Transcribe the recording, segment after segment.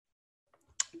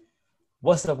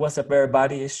What's up,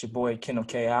 everybody? It's your boy Kendall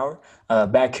K. Howard,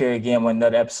 back here again with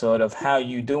another episode of How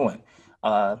You Doing.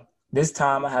 Uh, this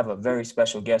time, I have a very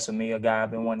special guest with me, a guy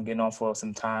I've been wanting to get on for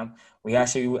some time. We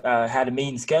actually had a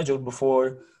meeting scheduled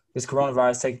before this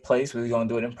coronavirus take place. We were going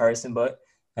to do it in person, but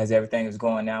as everything is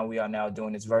going now, we are now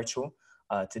doing this virtual.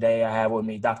 Today, I have with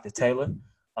me Dr. Taylor,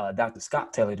 Dr.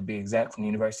 Scott Taylor to be exact, from the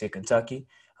University of Kentucky.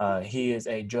 He is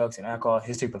a drugs and alcohol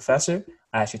history professor.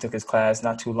 I actually took his class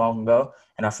not too long ago,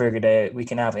 and I figured that we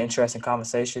can have an interesting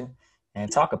conversation and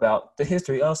talk about the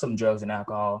history of some drugs and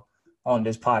alcohol on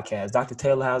this podcast. Dr.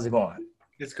 Taylor, how's it going?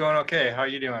 It's going okay. How are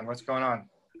you doing? What's going on?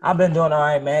 I've been doing all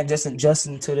right, man. Just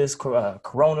adjusting to this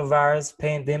coronavirus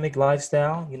pandemic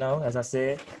lifestyle. As I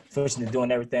said, switching to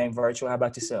doing everything virtual. How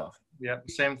about yourself? Yep,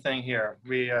 same thing here.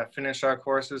 We finished our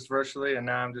courses virtually, and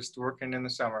now I'm just working in the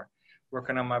summer,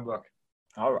 working on my book.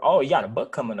 Oh, you got a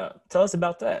book coming up. Tell us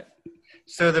about that.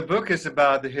 So the book is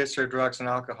about the history of drugs and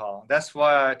alcohol. That's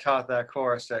why I taught that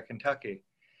course at Kentucky,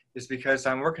 is because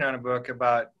I'm working on a book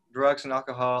about drugs and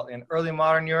alcohol in early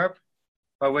modern Europe,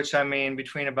 by which I mean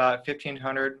between about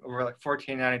 1500 or like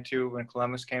 1492 when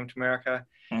Columbus came to America,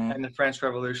 and the French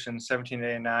Revolution,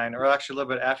 1789, or actually a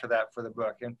little bit after that for the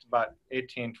book, in about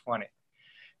 1820.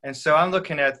 And so I'm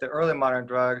looking at the early modern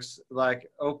drugs like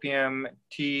opium,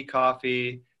 tea,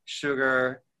 coffee,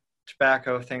 sugar,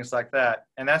 tobacco, things like that.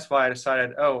 And that's why I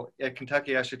decided, at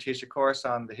Kentucky, I should teach a course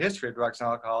on the history of drugs and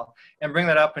alcohol and bring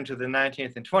that up into the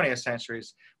 19th and 20th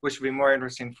centuries, which would be more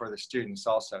interesting for the students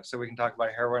also. So we can talk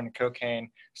about heroin, cocaine,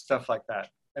 stuff like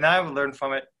that. And I would learn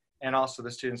from it, and also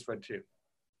the students would too.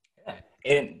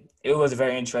 It was a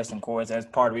very interesting course. That's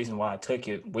part of the reason why I took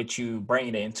it, with you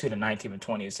bringing it into the 19th and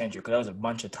 20th century, because there was a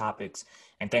bunch of topics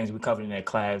and things we covered in that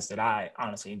class that I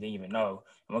honestly didn't even know.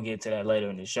 And we'll get to that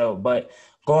later in the show. But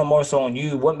going more so on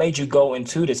you, what made you go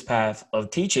into this path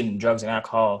of teaching drugs and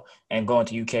alcohol and going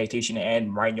to UK teaching it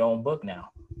and writing your own book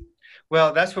now?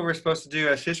 Well, that's what we're supposed to do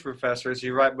as history professors.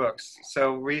 You write books.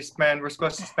 So we're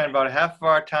supposed to spend about half of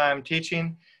our time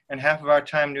teaching and half of our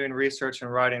time doing research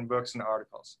and writing books and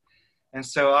articles. And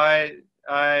so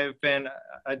I've been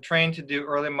trained to do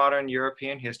early modern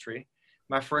European history.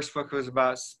 My first book was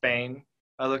about Spain.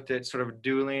 I looked at sort of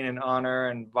dueling and honor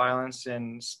and violence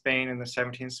in Spain in the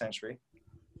 17th century.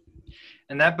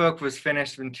 And that book was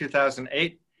finished in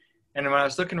 2008. And when I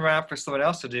was looking around for someone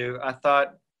else to do, I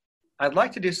thought I'd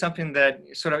like to do something that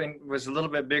sort of was a little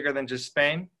bit bigger than just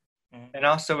Spain, and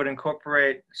also would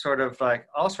incorporate sort of like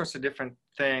all sorts of different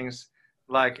things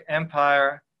like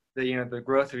empire, the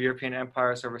growth of European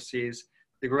empires overseas,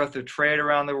 the growth of trade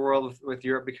around the world with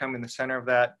Europe becoming the center of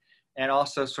that, and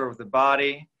also sort of the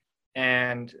body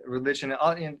and religion,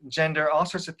 gender, all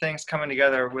sorts of things coming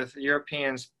together with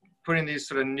Europeans putting these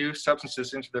sort of new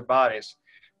substances into their bodies,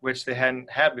 which they hadn't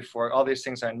had before. All these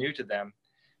things are new to them.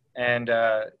 And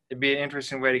it'd be an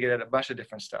interesting way to get at a bunch of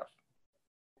different stuff.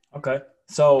 Okay.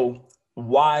 So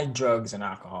why drugs and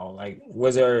alcohol? Like,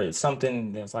 was there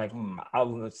something that's like,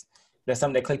 there's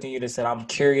something that clicked in you that said, I'm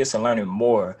curious and learning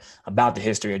more about the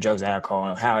history of drugs and alcohol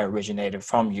and how it originated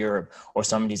from Europe or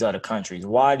some of these other countries?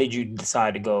 Why did you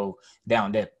decide to go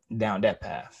down that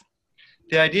path?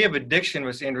 The idea of addiction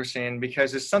was interesting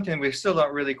because it's something we still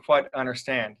don't really quite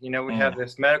understand. We have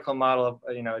this medical model of,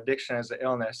 addiction as an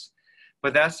illness,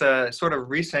 but that's a sort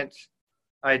of recent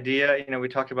idea. We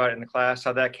talked about it in the class,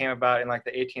 how that came about in like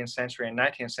the 18th century and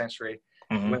 19th century,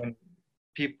 when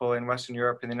people in Western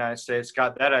Europe and the United States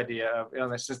got that idea of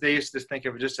illness, since they used to think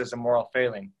of it just as a moral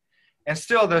failing. And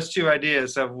still those two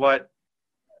ideas of what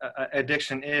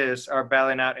addiction is are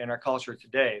battling out in our culture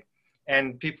today.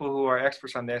 And people who are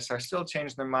experts on this are still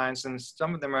changing their minds, and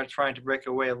some of them are trying to break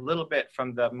away a little bit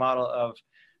from the model of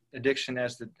addiction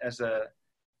as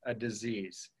a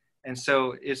disease. And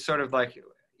so it's sort of like,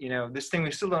 this thing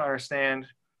we still don't understand.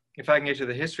 If I can get to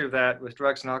the history of that with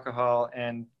drugs and alcohol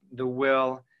and the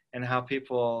will and how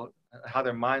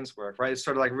their minds work, right? It's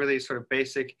sort of like really sort of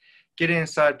basic, getting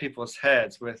inside people's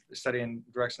heads with studying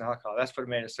drugs and alcohol. That's what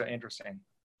made it so interesting.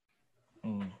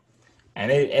 And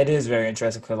it is very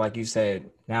interesting because, like you said,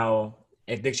 now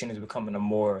addiction is becoming a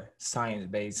more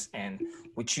science-based, and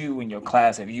with you and your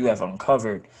class, if you have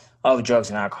uncovered of drugs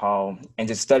and alcohol and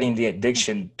just studying the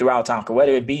addiction throughout time,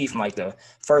 whether it be from like the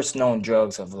first known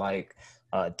drugs of like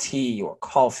tea or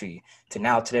coffee to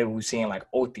now today we're seeing like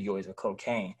opioids or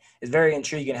cocaine, it's very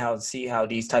intriguing to see how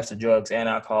these types of drugs and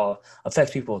alcohol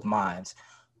affects people's minds.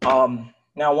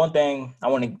 Now, one thing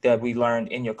that we learned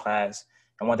in your class,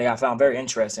 and one thing I found very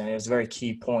interesting, and it was a very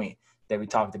key point that we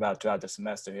talked about throughout the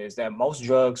semester, is that most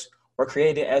drugs were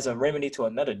created as a remedy to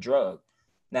another drug.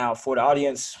 Now, for the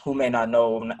audience who may not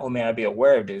know, who may not be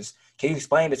aware of this, can you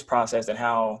explain this process and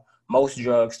how most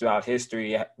drugs throughout history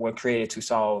were created to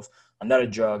solve another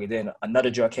drug, and then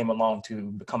another drug came along to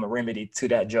become a remedy to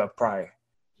that drug prior.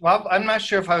 Well, I'm not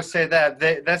sure if I would say that.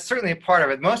 That's certainly a part of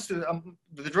it. Most of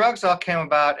the drugs all came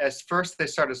about as first they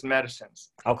started as medicines.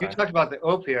 You Okay. talked about the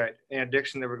opioid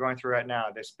addiction that we're going through right now,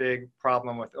 this big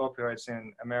problem with opioids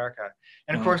in America.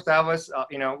 And of Mm-hmm. course, that was,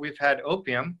 we've had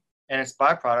opium and its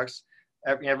byproducts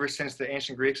ever since the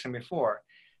ancient Greeks and before.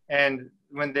 And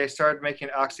when they started making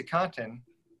OxyContin,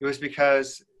 it was because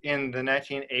in the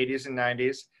 1980s and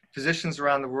 90s, physicians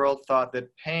around the world thought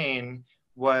that pain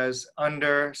was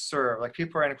underserved. Like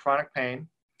people are in chronic pain,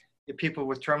 people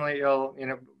with terminally ill,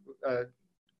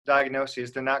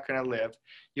 diagnoses, they're not going to live.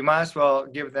 You might as well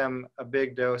give them a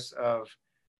big dose of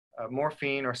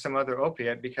morphine or some other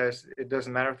opiate, because it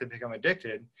doesn't matter if they become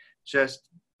addicted. Just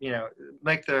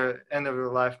make the end of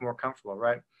their life more comfortable,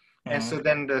 right? And Mm-hmm. so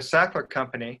then the Sackler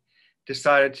company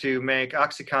decided to make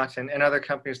OxyContin, and other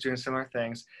companies doing similar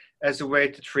things, as a way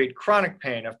to treat chronic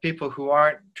pain of people who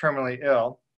aren't terminally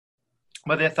ill.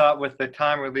 But they thought with the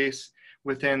time release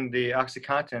within the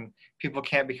OxyContin, people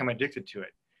can't become addicted to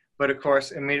it. But of course,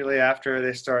 immediately after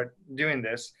they start doing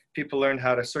this, people learn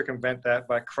how to circumvent that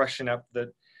by crushing up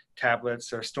the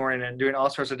tablets or storing it and doing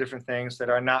all sorts of different things that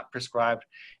are not prescribed.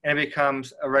 And it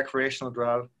becomes a recreational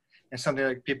drug and something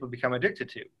that people become addicted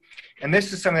to. And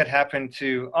this is something that happened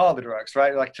to all the drugs,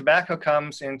 right? Like tobacco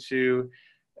comes into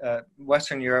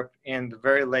Western Europe in the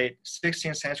very late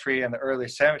 16th century and the early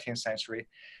 17th century.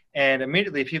 And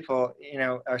immediately people,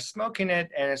 are smoking it,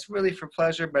 and it's really for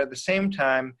pleasure. But at the same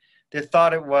time, they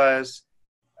thought it was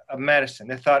a medicine.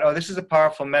 They thought, oh, this is a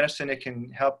powerful medicine. It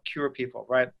can help cure people,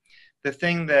 right? The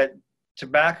thing that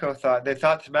they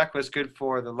thought tobacco was good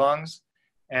for the lungs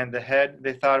and the head.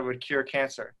 They thought it would cure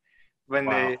cancer. When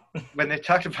Wow. they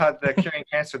talked about the curing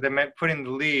cancer, they meant putting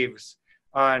the leaves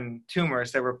on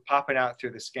tumors that were popping out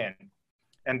through the skin.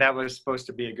 And that was supposed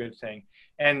to be a good thing.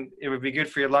 And it would be good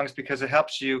for your lungs because it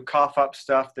helps you cough up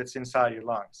stuff that's inside your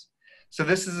lungs. So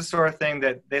this is the sort of thing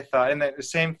that they thought. And the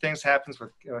same things happens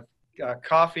with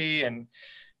coffee and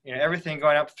everything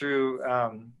going up through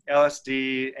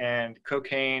LSD and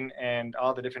cocaine and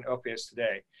all the different opiates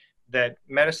today, that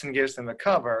medicine gives them a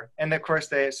cover. And of course,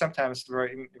 they sometimes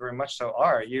very, very much so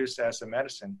are used as a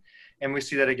medicine. And we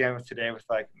see that again today with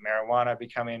like marijuana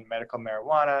becoming medical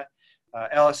marijuana.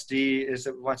 LSD is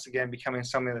once again becoming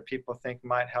something that people think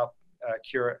might help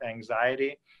cure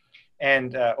anxiety,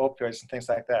 and opioids and things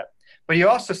like that. But you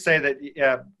also say that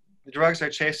the drugs are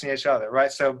chasing each other,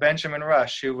 right? So Benjamin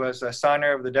Rush, who was a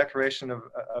signer of the Declaration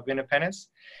of Independence,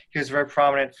 he was a very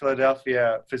prominent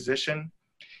Philadelphia physician.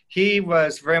 He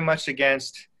was very much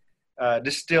against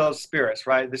distilled spirits,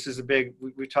 right? This is a big,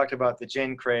 we talked about the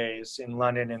gin craze in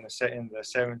London in the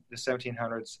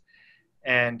 1700s.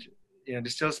 And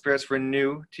distilled spirits were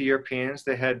new to Europeans.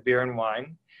 They had beer and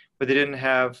wine, but they didn't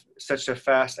have such a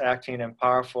fast-acting and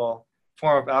powerful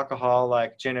form of alcohol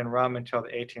like gin and rum until the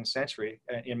 18th century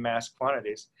in mass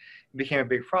quantities. It became a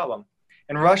big problem.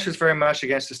 And Rush was very much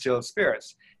against distilled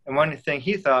spirits. And one thing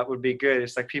he thought would be good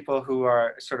is like people who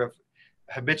are sort of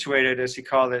habituated, as he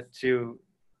called it, to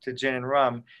gin and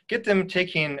rum, get them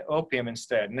taking opium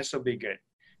instead, and this will be good,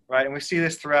 right? And we see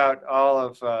this throughout all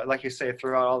of, like you say,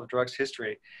 throughout all the drugs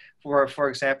history. For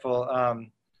example,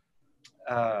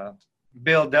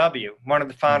 Bill W., one of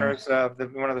the founders of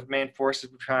one of the main forces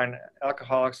behind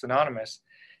Alcoholics Anonymous,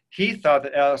 he thought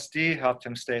that LSD helped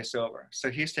him stay sober. So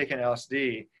he's taken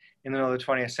LSD in the middle of the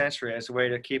 20th century as a way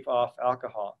to keep off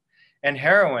alcohol. And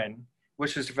heroin,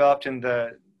 which was developed in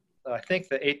I think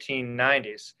the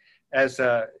 1890s,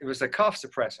 it was a cough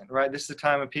suppressant, right? This is the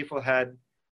time when people had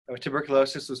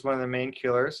tuberculosis was one of the main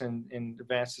killers in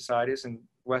advanced societies and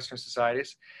Western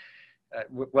societies,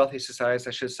 wealthy societies,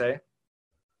 I should say.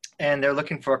 And they're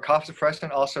looking for a cough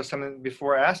suppressant, also something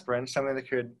before aspirin, something that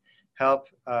could help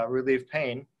relieve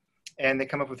pain. And they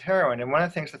come up with heroin. And one of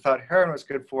the things they thought heroin was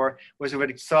good for was it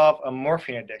would solve a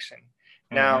morphine addiction.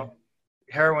 Now,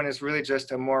 heroin is really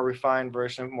just a more refined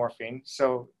version of morphine.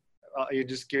 So you're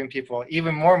just giving people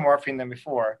even more morphine than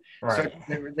before. Right.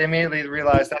 So they immediately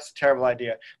realize that's a terrible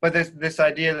idea. But this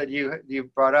idea that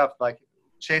you brought up, like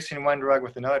chasing one drug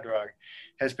with another drug,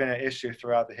 has been an issue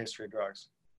throughout the history of drugs.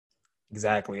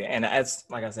 Exactly. And that's,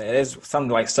 like I said, it is something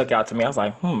like stuck out to me. I was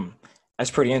like, that's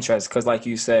pretty interesting. Because like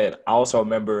you said, I also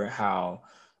remember how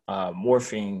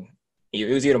morphine, it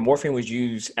was either morphine was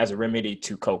used as a remedy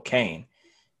to cocaine.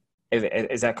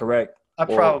 Is that correct?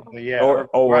 Probably, yeah. Or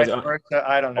Vice versa,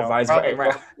 I don't or know. vice Probably versa.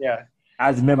 Right. both, yeah. I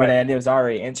remember Right. that, and it was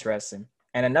already interesting.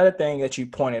 And another thing that you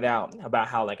pointed out about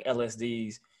how like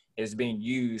LSDs is being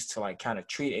used to like kind of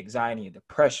treat anxiety and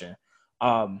depression.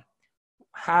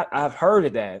 I've heard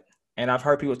of that, and I've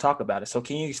heard people talk about it. So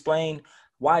can you explain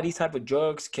why these type of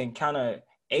drugs can kind of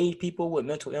aid people with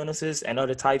mental illnesses and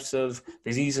other types of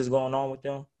diseases going on with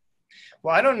them?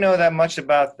 Well, I don't know that much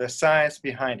about the science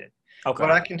behind it. What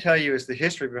Okay. I can tell you is the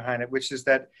history behind it, which is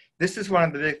that this is one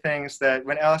of the big things that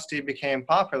when LSD became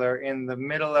popular in the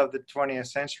middle of the 20th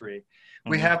century,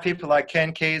 we Mm-hmm. have people like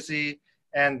Ken Kesey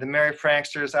and the Merry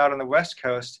Pranksters out on the West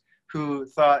Coast who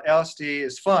thought LSD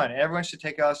is fun. Everyone should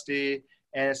take LSD,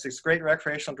 and it's this great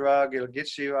recreational drug. It'll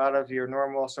get you out of your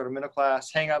normal sort of middle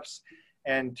class hangups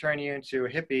and turn you into a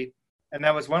hippie. And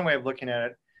that was one way of looking at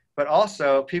it. But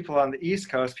also people on the East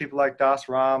Coast, people like Das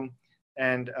Ram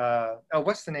and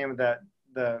what's the name of that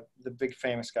the big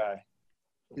famous guy,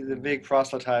 the big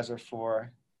proselytizer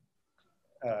for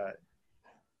uh,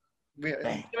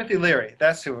 Dang. Timothy Leary.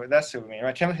 That's who we mean,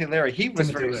 right? Timothy Leary. He was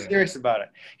Timothy very Leary. serious about it.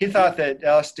 He thought that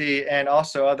LSD and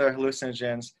also other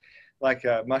hallucinogens like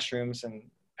mushrooms and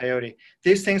peyote,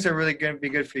 these things are really going to be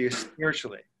good for you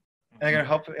spiritually. And they're going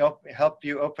to help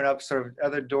you open up sort of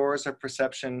other doors of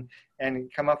perception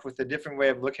and come up with a different way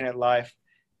of looking at life.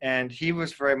 And he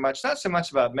was very much, not so much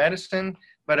about medicine,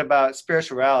 but about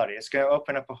spirituality. It's going to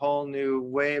open up a whole new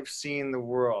way of seeing the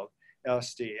world,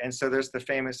 LSD. And so there's the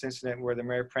famous incident where the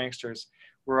Merry Pranksters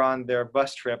were on their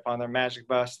bus trip, on their magic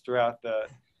bus throughout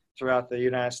the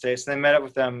United States. And they met up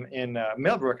with them in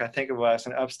Millbrook, I think it was,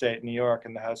 in upstate New York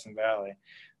in the Hudson Valley,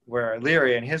 where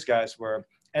Leary and his guys were.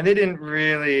 And they didn't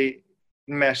really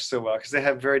mesh so well because they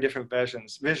have very different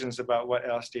visions about what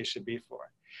LSD should be for.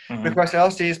 But of Mm-hmm. course,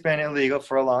 LSD has been illegal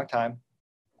for a long time,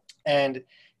 and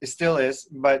it still is.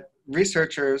 But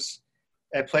researchers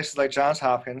at places like Johns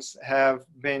Hopkins have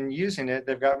been using it.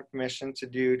 They've gotten permission to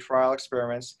do trial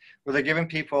experiments where they're giving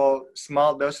people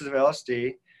small doses of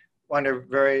LSD under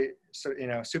very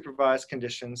supervised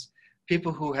conditions.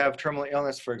 People who have terminal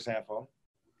illness, for example,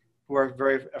 who are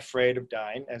very afraid of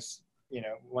dying, as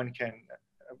one can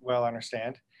well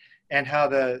understand, and how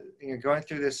going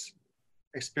through this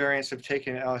experience of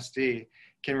taking LSD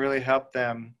can really help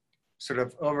them sort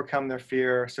of overcome their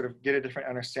fear, sort of get a different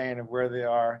understanding of where they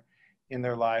are in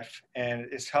their life, and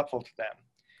it's helpful to them.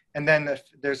 And then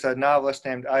there's a novelist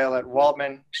named Ayelet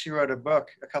Waldman. She wrote a book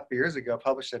a couple years ago,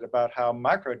 published it, about how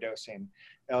microdosing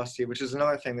LSD, which is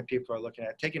another thing that people are looking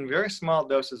at, taking very small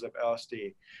doses of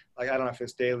LSD, like I don't know if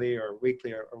it's daily or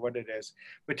weekly or what it is,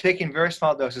 but taking very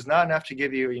small doses, not enough to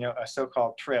give you, a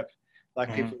so-called trip like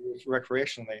Mm-hmm. people use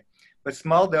recreationally, but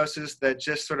small doses that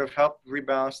just sort of help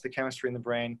rebalance the chemistry in the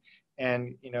brain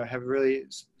and, have really,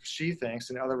 she thinks,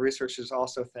 and other researchers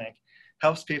also think,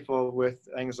 helps people with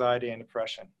anxiety and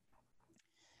depression.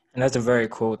 And that's a very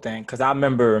cool thing because I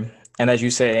remember, and as you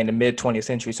said, in the mid 20th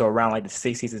century, so around like the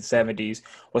 60s and 70s,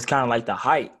 was kind of like the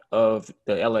height of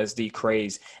the LSD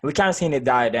craze. And we kind of seen it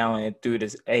die down through the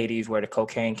 80s where the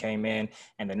cocaine came in,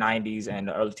 and the 90s and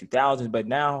the early 2000s. But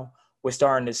now we're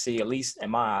starting to see, at least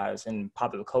in my eyes, in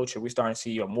popular culture, we're starting to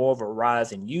see more of a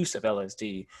rise in use of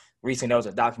LSD. Recently, there was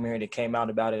a documentary that came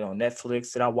out about it on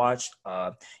Netflix that I watched.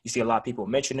 You see a lot of people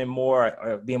mentioning more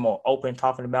or being more open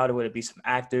talking about it, whether it be some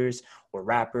actors or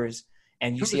rappers.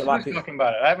 And you see a lot of Who's people. talking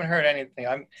about it? I haven't heard anything.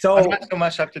 I'm So, not so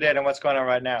much up to date on what's going on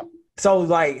right now. so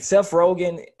like Seth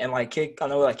Rogen and like I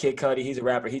know like Kid Cudi, he's a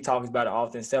rapper. He talks about it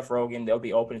often. Seth Rogen, they'll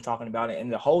be open and talking about it.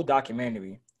 And the whole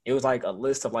documentary, it was like a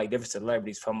list of like different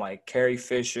celebrities from like Carrie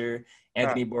Fisher, Huh.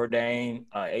 Anthony Bourdain,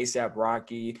 ASAP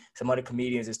Rocky, some other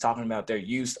comedians is talking about their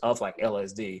use of like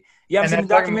LSD. You haven't And seen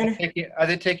they're the talking about documentary? are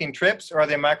they taking trips or are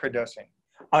they microdosing?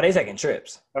 Oh, they taking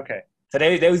trips. Okay. So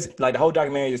they was like the whole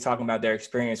documentary is talking about their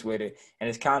experience with it, and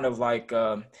it's kind of like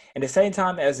at the same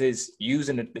time as it's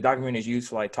using the documentary is used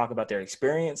to like talk about their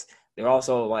experience, they're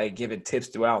also like giving tips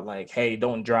throughout, like, hey,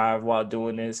 don't drive while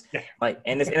doing this, Yeah. like,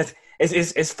 and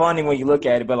it's funny when you look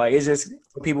at it, but like it's just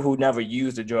for people who never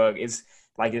used the drug, it's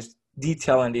like it's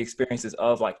detailing the experiences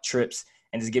of like trips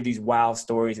and just give these wild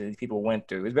stories that these people went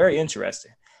through. It's very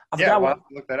interesting. I Yeah. forgot Well, what I'll have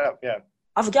to look that up. Yeah.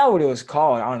 I forgot what it was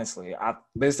called, honestly.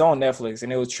 But it's on Netflix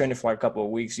and it was trending for like a couple of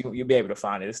weeks. You'll be able to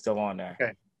find it. It's still on there.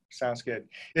 Okay. Sounds good.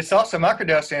 It's also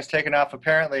microdosing is taken off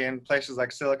apparently in places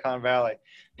like Silicon Valley.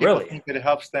 People Really? think that it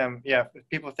helps them. Yeah.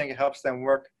 People think it helps them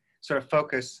work, sort of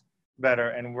focus better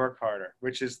and work harder,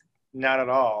 which is not at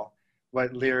all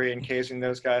what Leary and Casey and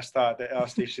those guys thought that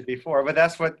LSD should be for. But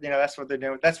that's what that's what they're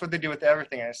doing. That's what they do with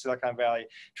everything in Silicon Valley,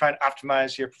 trying to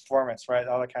optimize your performance, right?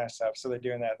 All that kind of stuff. So they're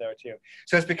doing that there too.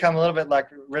 So it's become a little bit like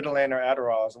Ritalin or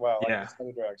Adderall as well, like Yeah. these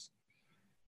other drugs.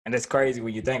 And it's crazy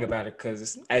when you think about it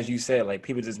because, as you said, like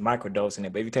people just microdosing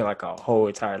it. But if you take like a whole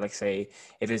entire, like say,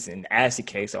 if it's an acid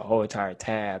case, a whole entire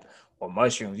tab or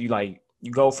mushrooms, you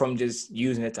go from just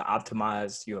using it to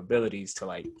optimize your abilities to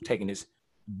like taking this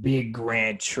big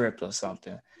grand trip or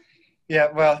something. Yeah,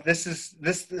 well, this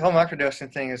whole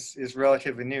microdosing thing is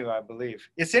relatively new, I believe.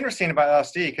 It's interesting about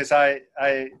LSD because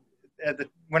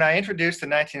when I introduced the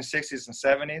 1960s and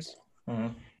 70s Mm-hmm.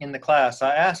 in the class,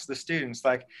 I asked the students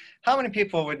like, how many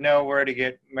people would know where to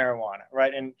get marijuana,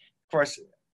 right? And of course,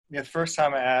 the first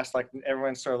time I asked, like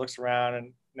everyone sort of looks around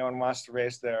and no one wants to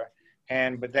raise their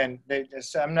hand, but then they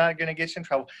just say, I'm not going to get you in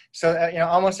trouble. So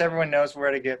almost everyone knows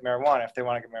where to get marijuana if they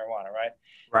want to get marijuana, right?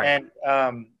 Right.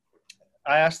 And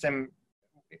I asked them,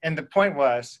 and the point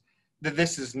was that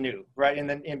this is new, right?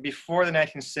 And before the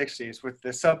 1960s, with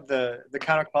the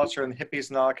counterculture and the hippies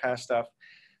and all that kind of stuff,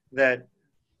 that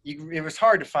it was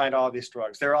hard to find all these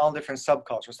drugs. They're all different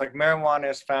subcultures. Like marijuana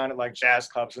is found at like jazz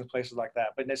clubs and places like that,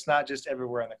 but it's not just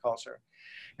everywhere in the culture.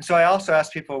 And so I also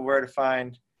asked people where to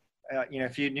find,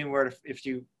 if you knew if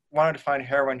you wanted to find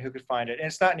heroin, who could find it? And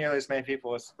it's not nearly as many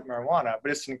people as marijuana, but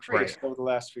it's increased Right. over the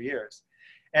last few years.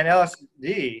 And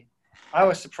LSD, I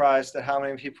was surprised at how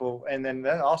many people, and then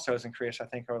that also has increased, I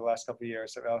think, over the last couple of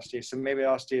years of LSD. So maybe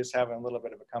LSD is having a little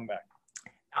bit of a comeback.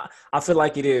 I feel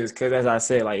like it is because, as I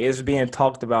said, like it's being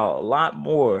talked about a lot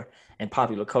more in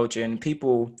popular culture, and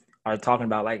people are talking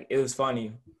about like it was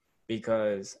funny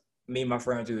because me and my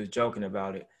friends we was joking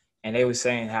about it, and they were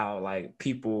saying how like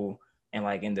people and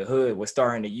like in the hood was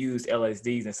starting to use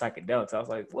LSDs and psychedelics. I was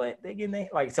like, what? They getting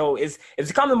like so it's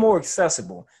becoming more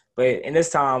accessible, but in this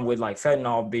time with like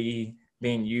fentanyl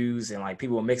being used and like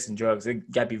people mixing drugs, they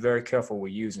got to be very careful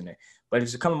with using it. But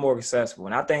it's becoming more accessible,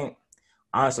 and I think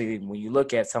honestly, when you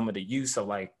look at some of the use of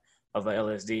like of a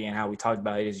LSD and how we talked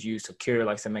about it is used to cure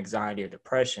like some anxiety or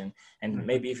depression, and Mm-hmm.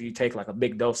 maybe if you take like a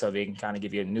big dose of it, it can kind of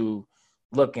give you a new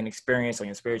look and experience on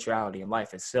your spirituality and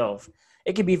life itself.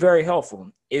 It can be very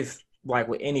helpful if, like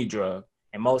with any drug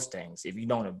and most things, if you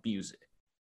don't abuse it,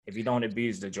 if you don't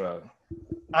abuse the drug.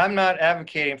 I'm not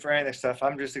advocating for any of this stuff.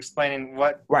 I'm just explaining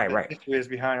what Right, the right. history is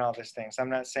behind all these things. I'm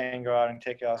not saying go out and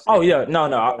take Oh LSD, yeah, no,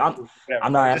 no, whatever.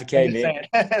 I'm not I'm advocating just it.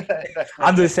 saying that's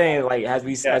I'm that's just saying, like yeah. as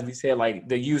we said, like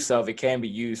the use of it can be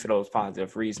used for those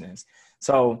positive reasons.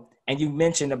 So, and you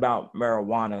mentioned about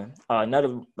marijuana,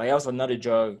 another like also another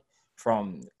drug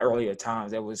from earlier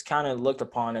times that was kind of looked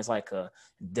upon as like a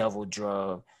devil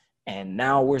drug, and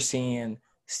now we're seeing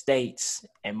states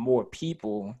and more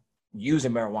people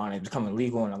using marijuana. It's becoming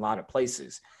legal in a lot of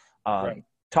places. Right.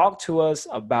 Talk to us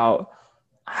about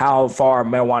how far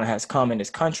marijuana has come in this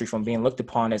country from being looked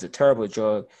upon as a terrible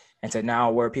drug and to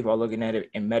now where people are looking at it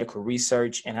in medical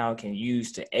research and how it can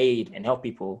use to aid and help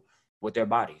people with their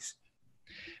bodies.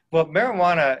 Well,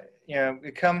 marijuana,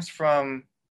 it comes from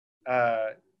uh,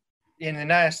 in the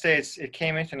United States. It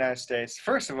came into the United States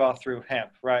first of all through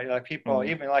hemp, right? Like people,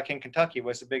 Mm-hmm. even like in Kentucky,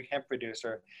 was a big hemp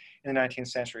producer in the 19th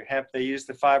century. Hemp, they used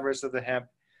the fibers of the hemp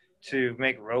to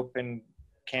make rope and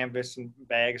canvas and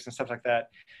bags and stuff like that.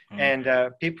 Mm-hmm.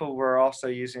 And people were also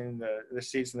using the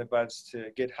seeds and the buds to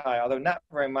get high, although not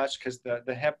very much because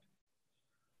the hemp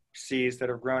seeds that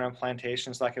are grown on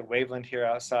plantations like at Waveland here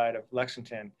outside of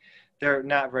Lexington, they're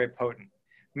not very potent.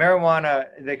 Marijuana,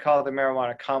 they call it the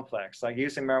marijuana complex, like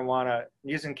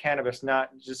using cannabis, not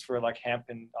just for like hemp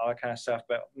and all that kind of stuff,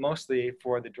 but mostly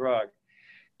for the drug,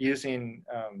 using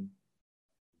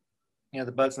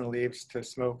the buds and the leaves to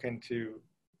smoke and to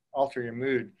alter your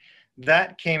mood.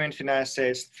 That came into the United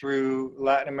States through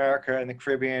Latin America and the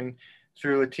Caribbean,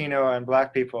 through Latino and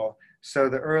Black people. So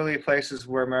the early places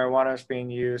where marijuana was being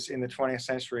used in the 20th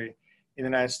century in the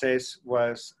United States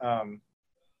was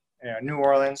New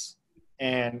Orleans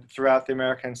and throughout the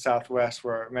American Southwest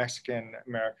where Mexican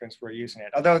Americans were using it.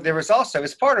 Although there was also,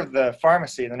 it's part of the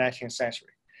pharmacy in the 19th century.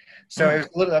 So it was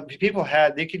a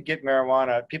little, they could get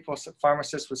marijuana,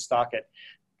 pharmacists would stock it,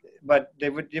 but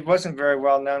it wasn't very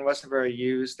well known, wasn't very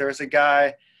used. There was a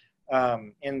guy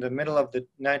in the middle of the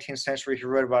 19th century who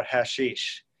wrote about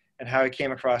hashish and how he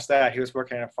came across that. He was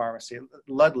working in a pharmacy,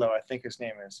 Ludlow, I think his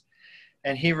name is.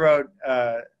 And he wrote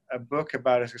a book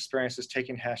about his experiences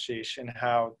taking hashish and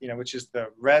how, which is the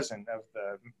resin of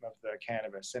the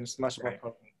cannabis. And it's much more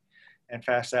potent and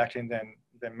fast acting than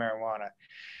marijuana.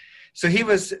 So he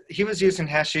was using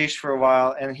hashish for a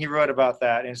while, and he wrote about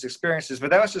that and his experiences. But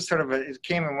that was just sort of it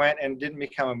came and went and didn't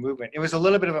become a movement. It was a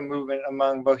little bit of a movement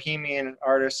among bohemian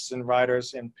artists and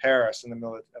writers in Paris in the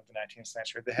middle of the 19th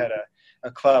century. They had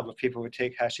a club of people who would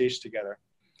take hashish together,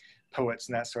 poets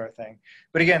and that sort of thing.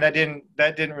 But again, that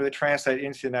didn't really translate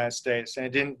into the United States, and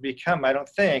it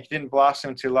didn't blossom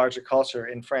into larger culture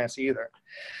in France either.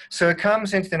 So it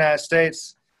comes into the United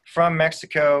States from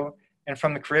Mexico and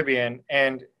from the Caribbean,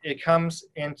 and it comes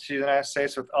into the United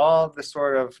States with all the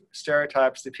sort of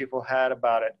stereotypes that people had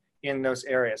about it in those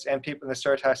areas, and the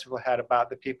stereotypes people had about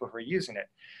the people who are using it,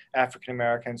 African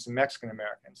Americans and Mexican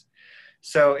Americans.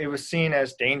 So it was seen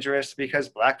as dangerous because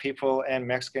Black people and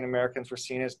Mexican Americans were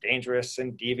seen as dangerous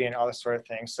and deviant, all this sort of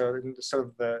thing. So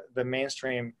the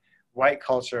mainstream white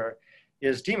culture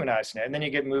is demonizing it. And then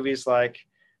you get movies like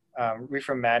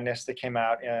Reefer Madness that came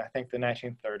out in, I think, the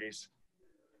 1930s,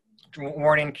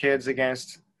 warning kids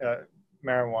against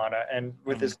marijuana, and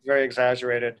with this very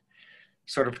exaggerated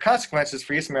sort of consequences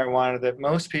for use of marijuana that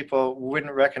most people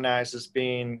wouldn't recognize as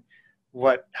being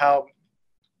how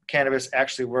cannabis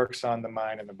actually works on the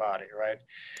mind and the body, right?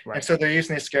 And so they're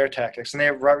using these scare tactics, and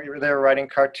they're writing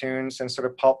cartoons and sort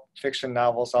of pulp fiction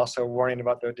novels also warning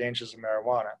about the dangers of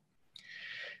marijuana.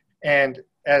 And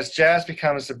as jazz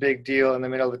becomes a big deal in the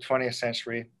middle of the 20th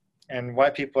century, and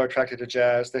white people are attracted to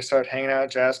jazz, they start hanging out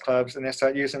at jazz clubs, and they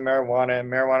start using marijuana,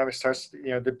 and marijuana starts,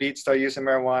 the beats start using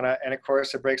marijuana, and of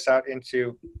course it breaks out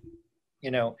into,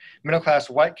 middle-class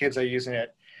white kids are using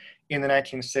it in the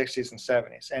 1960s and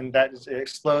 70s, and it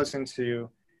explodes into,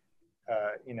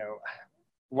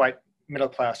 white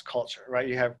middle-class culture, right?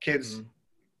 You have kids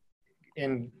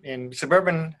in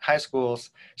suburban high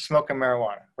schools smoking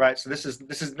marijuana, right? So this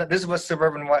is what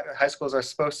suburban high schools are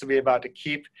supposed to be about, to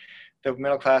keep the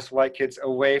middle-class white kids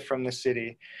away from the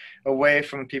city, away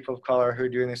from people of color who are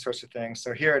doing these sorts of things.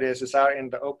 So here it is, it's out in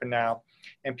the open now,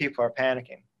 and people are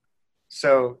panicking.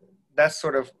 So that's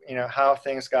sort of, how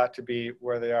things got to be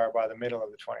where they are by the middle of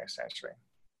the 20th century.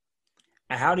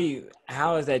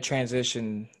 How is that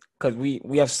transition? Because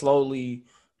we have slowly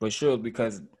but surely,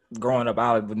 because growing up,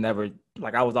 I would never,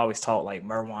 I was always taught like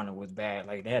marijuana was bad.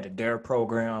 Like they had a DARE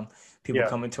program, people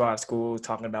coming to our schools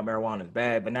talking about marijuana is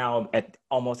bad. But now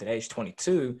almost at age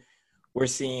 22, we're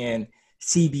seeing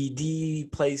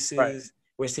CBD places. Right.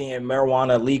 We're seeing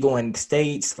marijuana legal in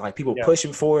states, like people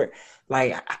pushing for it.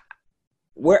 Like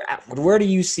where do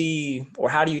you see, or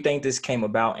how do you think this came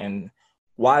about, and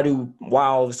why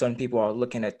all of a sudden people are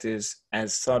looking at this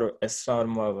as sort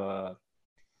of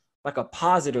a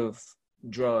positive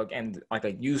drug and like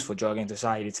a useful drug in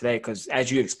society today? Because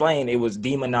as you explained, it was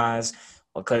demonized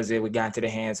because it got into the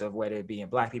hands of whether it be in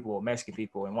Black people or Mexican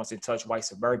people, and once it touched white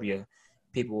suburbia,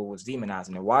 people was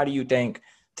demonizing it. Why do you think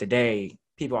today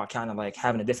people are kind of like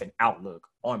having a different outlook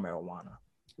on marijuana?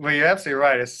 Well, you're absolutely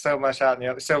right. It's so much out in the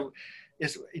open. So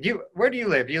where do you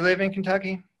live? Do you live in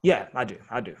Kentucky? Yeah, I do.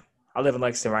 I live in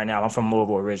Lexington right now. I'm from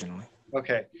Louisville originally.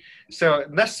 Okay. So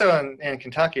less so in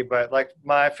Kentucky, but like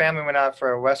my family went out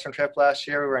for a Western trip last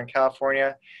year. We were in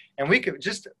California, and we could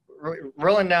just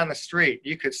rolling down the street,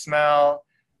 you could smell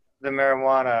the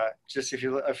marijuana just if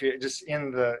you just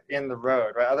in the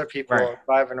road, right? Other people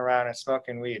driving around and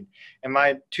smoking weed. And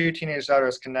my 2 teenage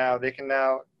daughters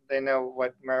they know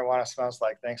what marijuana smells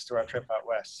like thanks to our trip out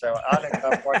west. So out in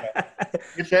California,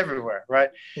 it's everywhere, right?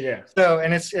 Yeah. So,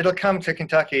 and it'll come to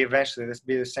Kentucky eventually. This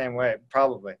will be the same way,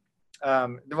 probably.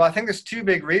 Well, I think there's 2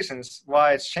 big reasons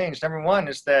why it's changed. Number one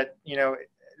is that,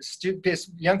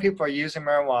 young people are using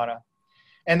marijuana,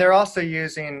 and they're also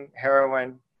using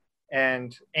heroin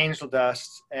and angel dust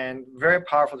and very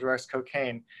powerful drugs,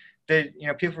 cocaine.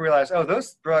 People realize, oh,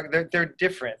 those drugs, they're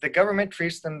different. The government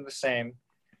treats them the same.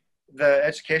 The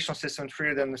educational system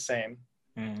treated them the same.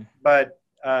 But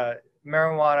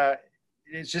marijuana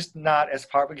is just not as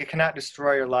powerful. It cannot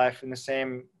destroy your life in the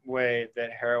same way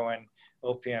that heroin,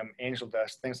 opium, angel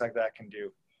dust, things like that can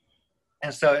do.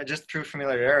 And so just through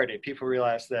familiarity, people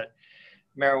realize that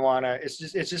marijuana it's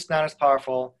just not as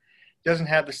powerful. It doesn't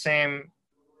have the same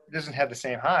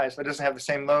highs, but it doesn't have the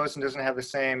same lows, and doesn't have the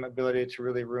same ability to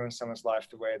really ruin someone's life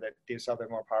the way that these other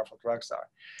more powerful drugs are.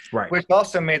 Right. Which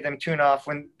also made them tune off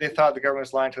when they thought the government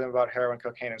was lying to them about heroin,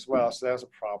 cocaine as well. So that was a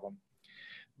problem.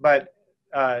 But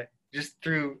just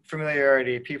through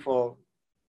familiarity, people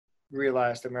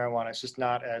realized that marijuana is just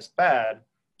not as bad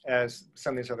as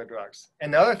some of these other drugs.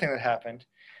 And the other thing that happened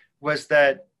was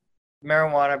that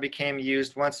marijuana became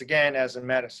used once again as a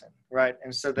medicine, right?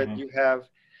 And so that you have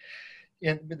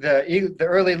in the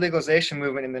early legalization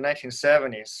movement in the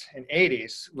 1970s and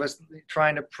 80s was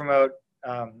trying to promote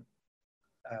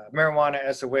marijuana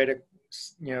as a way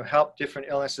to help different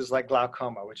illnesses like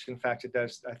glaucoma, which in fact it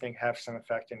does, I think, have some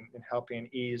effect in helping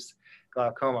ease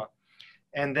glaucoma.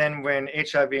 And then when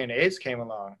HIV and AIDS came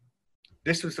along,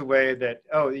 this was the way that,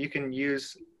 you can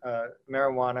use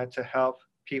marijuana to help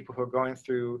people who are going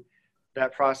through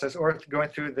that process, or going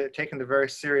through taking the very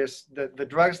serious, the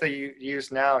drugs that you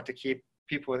use now to keep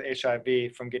people with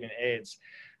HIV from getting AIDS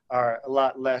are a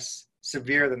lot less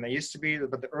severe than they used to be,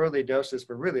 but the early doses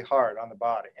were really hard on the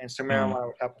body. And so marijuana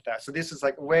would help with that. So this is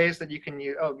like ways that you can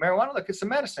use, marijuana, look, it's a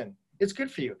medicine. It's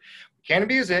good for you. You can't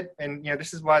abuse it. And,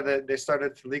 this is why they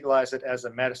started to legalize it as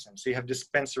a medicine. So you have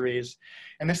dispensaries,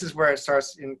 and this is where it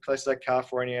starts in places like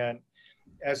California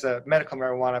as a medical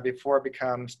marijuana before it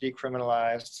becomes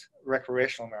decriminalized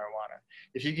recreational marijuana.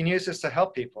 If you can use this to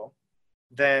help people,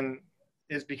 then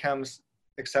it becomes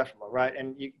acceptable, right?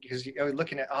 And because you're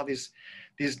looking at all these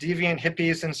deviant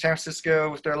hippies in San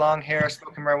Francisco with their long hair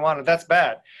smoking marijuana, that's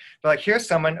bad. But like, here's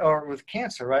someone with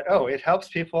cancer, right? Oh, it helps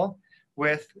people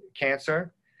with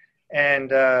cancer,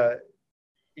 and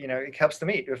it helps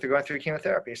them eat if they're going through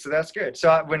chemotherapy. So that's good.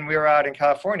 So when we were out in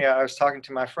California, I was talking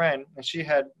to my friend, and she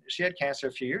had cancer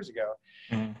a few years ago.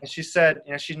 Mm-hmm. And she said,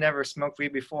 she'd never smoked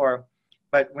weed before,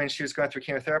 but when she was going through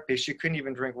chemotherapy, she couldn't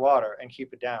even drink water and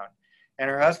keep it down. And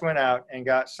her husband went out and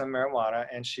got some marijuana,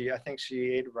 and I think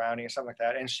she ate a brownie or something like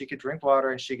that, and she could drink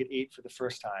water and she could eat for the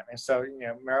first time. And so,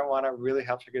 marijuana really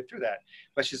helped her get through that.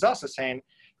 But she's also saying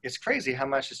it's crazy how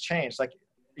much has changed. Like,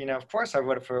 of course I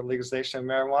voted for legalization of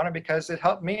marijuana because it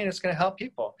helped me and it's going to help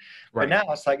people. Right. But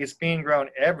now it's like it's being grown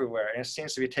everywhere and it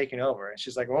seems to be taking over. And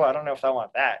she's like, well, I don't know if I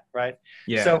want that, right?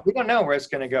 Yeah. So we don't know where it's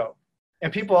going to go.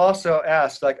 And people also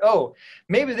ask, like, oh,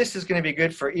 maybe this is going to be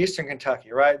good for Eastern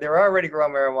Kentucky, right? They're already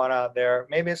growing marijuana out there.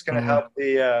 Maybe it's going to help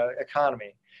the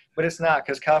economy. But it's not,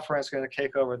 because California is going to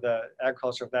take over the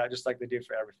agriculture of that, just like they do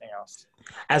for everything else.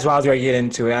 That's what I was going to get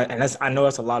into. And I know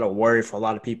it's a lot of worry for a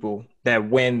lot of people that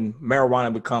when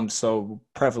marijuana becomes so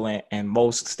prevalent and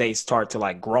most states start to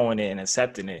like growing it and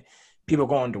accepting it, people are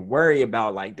going to worry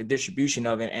about like the distribution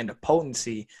of it and the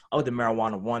potency of the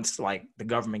marijuana once like the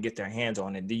government get their hands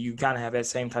on it. Do you kind of have that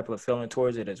same type of feeling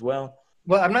towards it as well?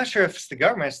 Well, I'm not sure if it's the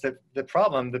government's the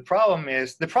problem. The problem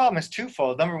is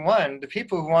twofold. Number one, the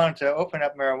people who wanted to open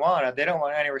up marijuana, they don't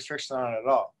want any restrictions on it at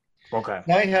all. Okay.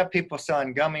 Now you have people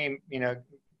selling gummy,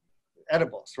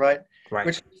 edibles, right? Right.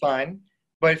 Which is fine.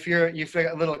 But if you've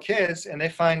got little kids and they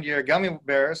find your gummy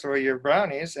bears or your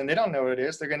brownies and they don't know what it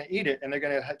is, they're going to eat it and they're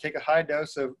going to take a high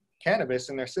dose of cannabis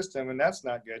in their system, and that's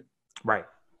not good. Right.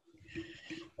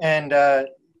 And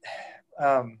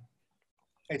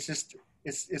it's just.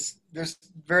 There's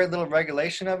very little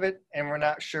regulation of it, and we're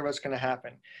not sure what's going to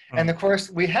happen. Mm-hmm. And of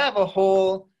course, we have a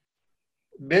whole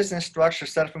business structure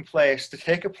set up in place to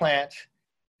take a plant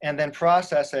and then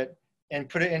process it and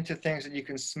put it into things that you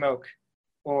can smoke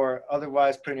or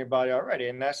otherwise put in your body already.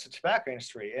 And that's the tobacco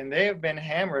industry. And they have been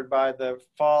hammered by the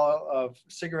fall of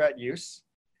cigarette use.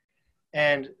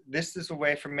 And this is a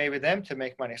way for maybe them to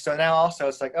make money. So now also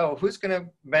it's like, oh, who's going to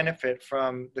benefit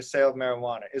from the sale of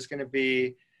marijuana? Is going to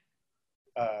be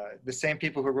the same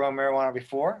people who grow marijuana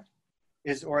before,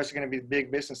 or is it going to be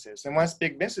big businesses? And once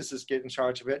big businesses get in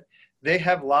charge of it, they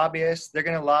have lobbyists. They're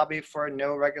going to lobby for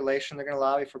no regulation. They're going to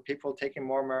lobby for people taking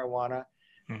more marijuana.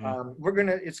 Mm-hmm.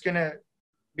 It's going to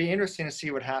be interesting to see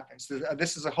what happens.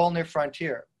 This is a whole new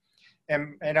frontier,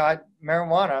 and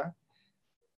marijuana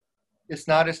is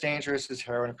not as dangerous as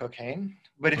heroin and cocaine.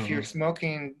 But if you're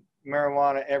smoking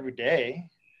marijuana every day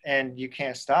and you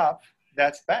can't stop,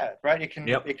 that's bad, right? It can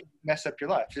mess up your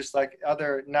life. Just like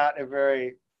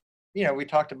we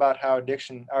talked about how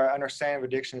our understanding of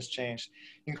addiction has changed.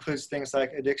 It includes things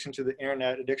like addiction to the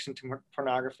internet, addiction to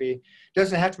pornography. It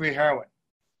doesn't have to be heroin.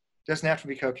 It doesn't have to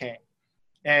be cocaine.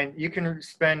 And you can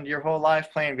spend your whole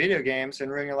life playing video games and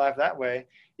ruin your life that way.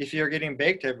 If you're getting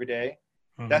baked every day,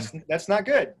 that's not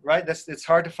good, right? It's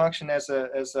hard to function as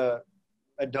a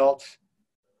adult,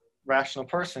 rational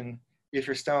person if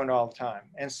you're stoned all the time.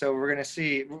 And so we're going to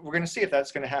see if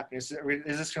that's going to happen. Is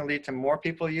this going to lead to more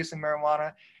people using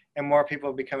marijuana and more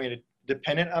people becoming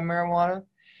dependent on marijuana?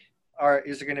 Or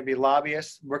is there going to be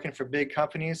lobbyists working for big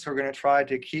companies who are going to try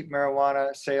to keep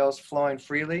marijuana sales flowing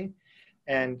freely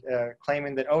and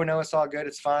claiming that, oh, no, it's all good,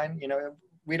 it's fine?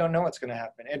 We don't know what's going to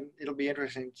happen. And it'll be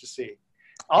interesting to see.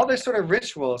 All this sort of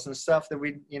rituals and stuff that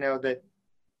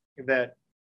that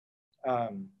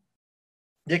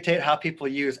dictate how people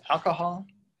use alcohol.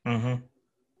 Mm-hmm.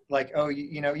 Like,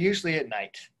 usually at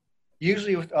night,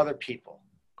 usually with other people.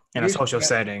 In a social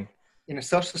setting. In a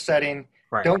social setting.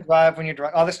 Right. Don't drive when you're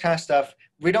drunk, all this kind of stuff.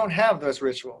 We don't have those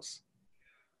rituals.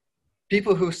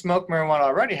 People who smoke marijuana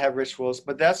already have rituals,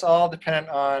 but that's all dependent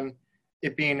on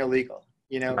it being illegal.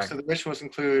 Right. So the rituals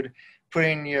include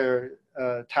putting your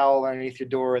towel underneath your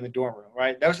door in the dorm room,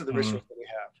 right? Those are the rituals that we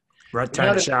have. Right,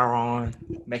 turn the shower on,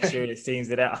 make sure it steams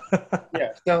it out.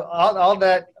 Yeah, so all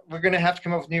that, we're going to have to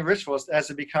come up with new rituals as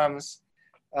it becomes,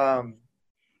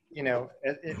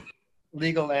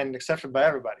 legal and accepted by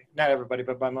everybody. Not everybody,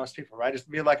 but by most people, right? It's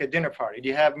be like a dinner party. Do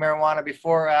you have marijuana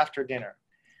before or after dinner?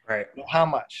 Right. How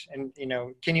much? And,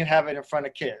 can you have it in front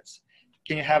of kids?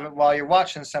 Can you have it while you're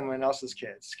watching someone else's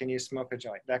kids? Can you smoke a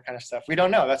joint? That kind of stuff. We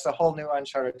don't know. That's a whole new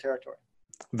uncharted territory.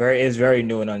 It's very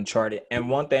new and uncharted. And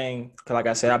one thing, 'cause like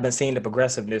I said, I've been seeing the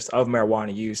progressiveness of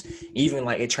marijuana use, even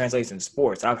like it translates in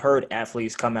sports. I've heard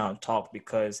athletes come out and talk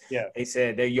because Yeah, they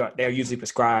said they're usually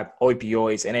prescribed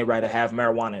opioids and they rather have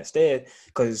marijuana instead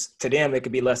because to them it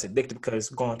could be less addictive. Because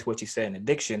going to what you said in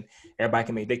addiction, everybody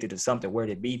can be addicted to something,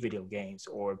 whether it be video games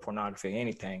or pornography,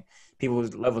 anything.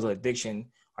 People's levels of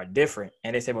addiction are different,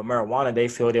 and they say with marijuana they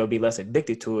feel they'll be less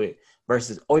addicted to it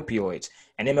versus opioids.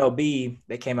 And MLB,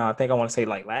 they came out, I think I want to say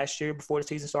like last year before the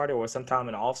season started or sometime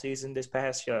in the off season this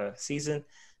past season,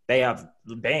 they have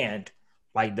banned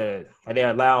they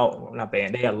allowed, not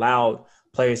banned, they allowed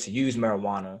players to use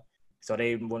marijuana. So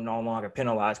they will no longer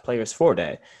penalize players for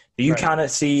that. Do you right. kind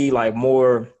of see like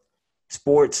more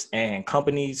sports and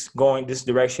companies going this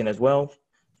direction as well?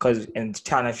 Because and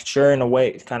kind of steering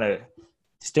away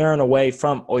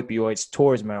from opioids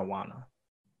towards marijuana.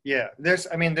 Yeah, there's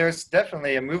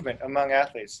definitely a movement among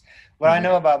athletes. What I Mm-hmm.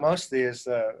 know about mostly is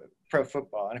pro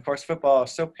football, and of course, football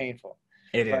is so painful,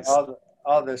 It right? is.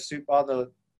 All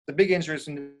the big injuries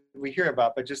we hear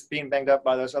about, but just being banged up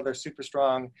by those other super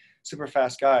strong, super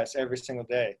fast guys every single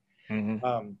day. Mm-hmm.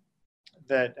 Um,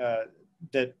 that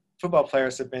that football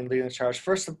players have been leading the charge.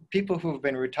 First, the people who have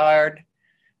been retired,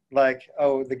 like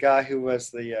the guy who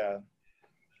was the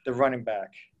running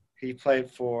back. He played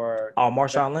for. Oh,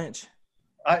 Marshawn Lynch.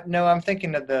 No, I'm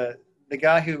thinking of the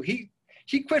guy who he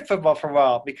quit football for a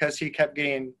while because he kept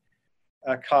getting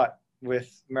caught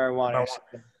with marijuana.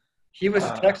 He was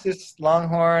a Uh, Texas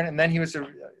Longhorn, and then he was a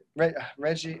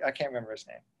Reggie. I can't remember his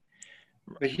name,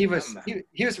 but he was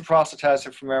a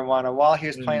proselytizer for marijuana while he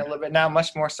was playing a little bit. Now,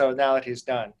 much more so now that he's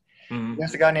done. mm-hmm.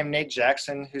 There's a guy named Nate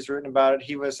Jackson who's written about it.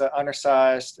 He was an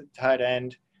undersized tight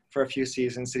end for a few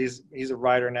seasons. He's a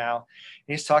writer now.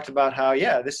 And he's talked about how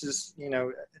this is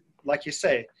like you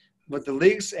say, what the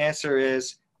league's answer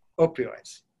is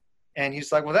opioids. And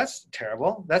he's like, well, that's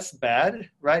terrible. That's bad,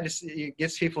 right? It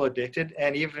gets people addicted.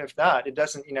 And even if not, it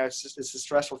doesn't, it's a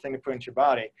stressful thing to put into your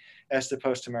body as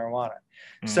opposed to marijuana.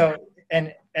 Mm-hmm. So,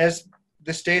 and as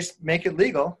the states make it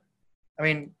legal, I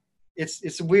mean,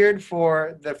 it's weird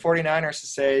for the 49ers to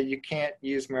say you can't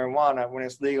use marijuana when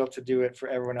it's legal to do it for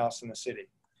everyone else in the city.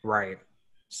 Right.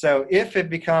 So if it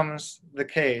becomes the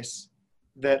case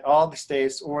that all the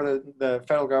states or the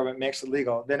federal government makes it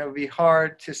legal, then it would be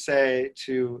hard to say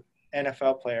to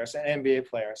NFL players and NBA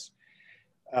players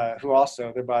who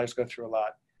also their bodies go through a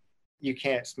lot, you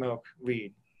can't smoke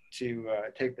weed to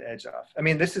take the edge off. I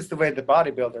mean, this is the way the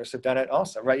bodybuilders have done it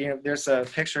also, right? There's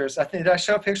pictures, I think, did I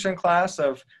show a picture in class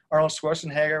of Arnold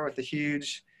Schwarzenegger with a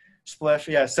huge spliff?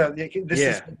 Yeah, so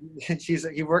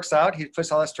he works out, he puts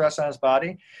all the stress on his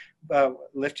body,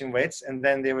 lifting weights, and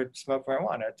then they would smoke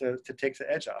marijuana to take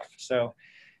the edge off. So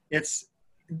it's,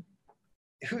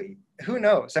 who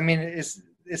knows? I mean,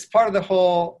 it's part of the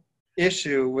whole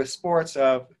issue with sports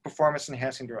of performance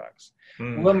enhancing drugs.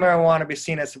 Will marijuana be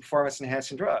seen as a performance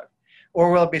enhancing drug?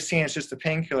 Or will it be seen as just a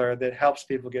painkiller that helps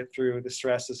people get through the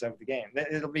stresses of the game?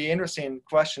 It'll be an interesting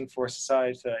question for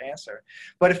society to answer.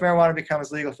 But if marijuana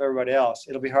becomes legal for everybody else,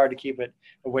 it'll be hard to keep it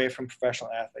away from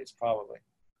professional athletes, probably.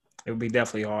 It would be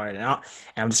definitely hard. And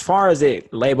as far as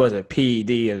it labeled as a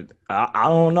PED, I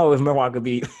don't know if marijuana could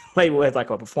be labeled as like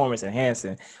a performance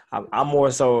enhancing. I'm more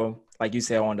so, like you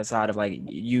said, on the side of like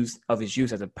its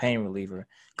use as a pain reliever.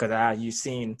 Because you've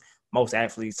seen most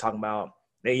athletes talking about,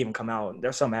 they even come out,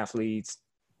 there's some athletes,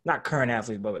 not current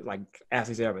athletes, but like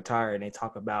athletes that are retired, and they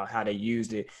talk about how they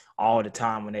used it all the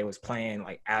time when they was playing,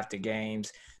 like after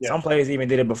games. Yeah. Some players even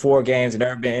did it before games, and there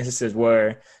have been instances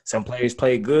where some players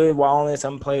play good while on it,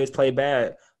 some players play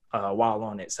bad while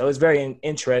on it. So it's very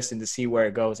interesting to see where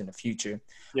it goes in the future.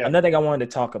 Yeah. Another thing I wanted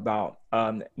to talk about,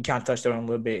 you kind of touched on a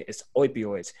little bit, is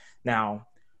opioids. Now,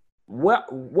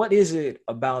 what is it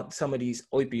about some of these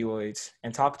opioids,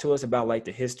 and talk to us about like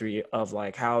the history of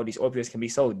like how these opioids can be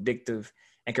so addictive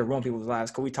and can ruin people's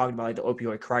lives? Because we talked about like the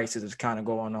opioid crisis that's kind of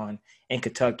going on in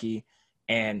Kentucky,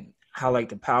 and how like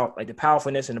the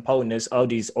powerfulness and the potentness of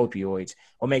these opioids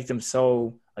will make them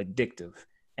so addictive,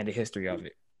 and the history of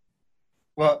it.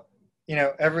 Well,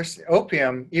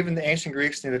 opium, even the ancient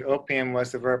Greeks knew that opium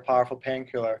was a very powerful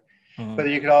painkiller, but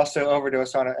you could also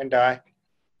overdose on it and die,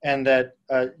 and that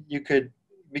you could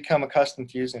become accustomed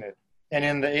to using it. And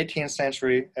in the 18th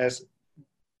century, as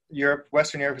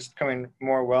Western Europe is becoming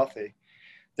more wealthy,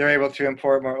 they're able to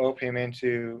import more opium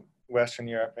into Western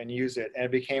Europe and use it. And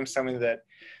it became something that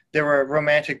there were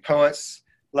romantic poets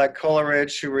like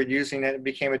Coleridge who were using it and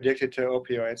became addicted to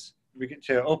opium.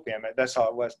 That's all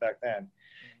it was back then.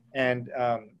 And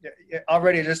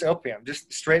already just opium,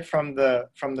 just straight from the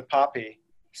poppy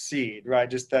seed, right?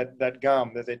 Just that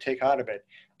gum that they take out of it.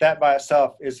 That by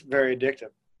itself is very addictive.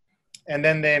 And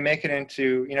then they make it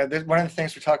into, one of the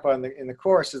things we talk about in the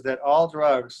course is that all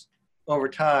drugs over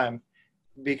time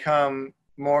become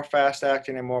more fast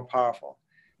acting and more powerful.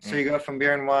 So you go from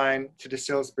beer and wine to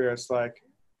distilled spirits like,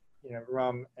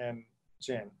 rum and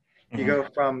gin. You go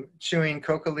from chewing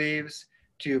coca leaves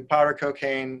to powder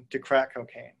cocaine to crack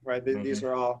cocaine, right? These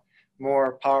are all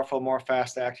more powerful, more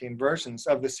fast acting versions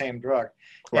of the same drug.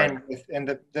 Right.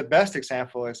 And the best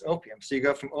example is opium. So you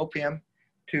go from opium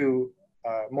to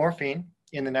morphine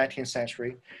in the 19th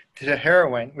century to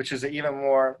heroin, which is an even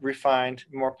more refined,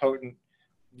 more potent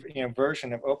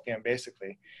version of opium,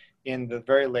 basically, in the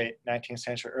very late 19th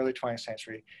century, early 20th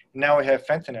century. Now we have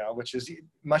fentanyl, which is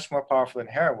much more powerful than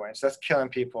heroin. So that's killing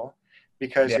people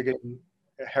because you're getting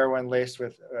heroin laced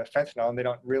with fentanyl, and they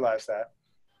don't realize that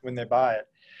when they buy it.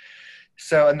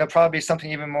 So, and there'll probably be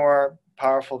something even more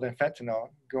powerful than fentanyl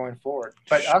going forward.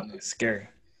 But it's scary.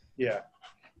 Yeah.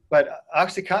 But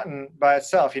OxyContin by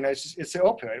itself, it's an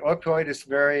opioid. Opioid is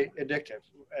very addictive,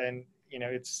 and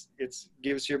it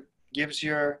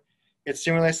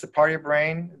stimulates the part of your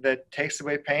brain that takes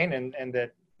away pain and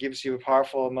that gives you a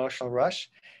powerful emotional rush.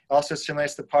 It also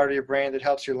stimulates the part of your brain that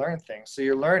helps you learn things. So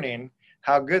you're learning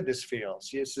how good this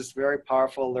feels. It's this very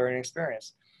powerful learning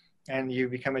experience, and you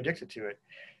become addicted to it.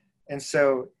 And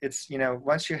so it's,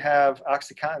 once you have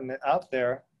OxyContin out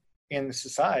there in the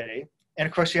society, and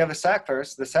of course you have the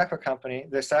Sacklers, the Sackler company,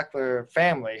 the Sackler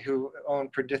family who owned,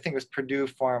 I think it was Purdue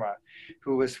Pharma,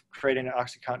 who was creating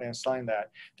OxyContin and selling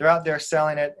that. They're out there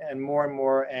selling it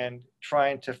more and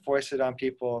trying to force it on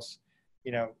people's,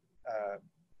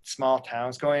 small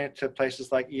towns, going into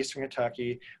places like Eastern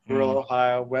Kentucky, rural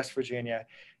Ohio, West Virginia,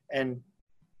 and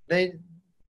they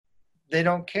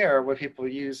don't care what people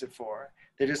use it for.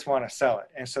 They just want to sell it.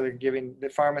 And so they're giving the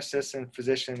pharmacists and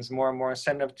physicians more and more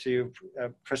incentive to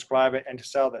prescribe it and to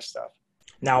sell this stuff.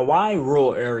 Now, why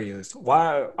rural areas?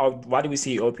 Why do we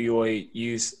see opioid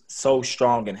use so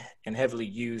strong and heavily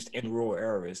used in rural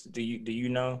areas? Do you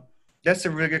know? That's a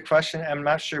really good question. I'm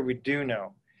not sure we do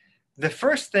know. The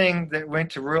first thing that went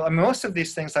to rural, most of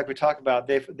these things like we talk about,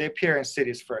 they appear in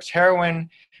cities first. Heroin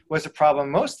was a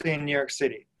problem mostly in New York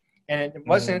City. And it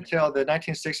wasn't until the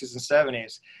 1960s and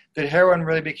 70s that heroin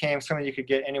really became something you could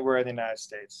get anywhere in the United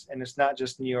States. And it's not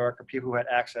just New York or people who had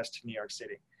access to New York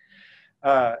City.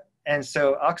 And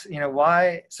so,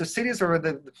 why? So cities are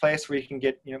the place where you can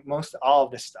get, most all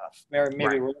of this stuff. Maybe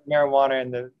marijuana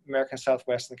in the American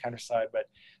Southwest and the countryside, but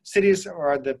cities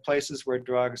are the places where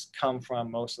drugs come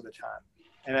from most of the time.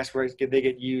 And that's where they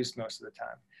get used most of the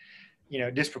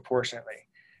time, disproportionately.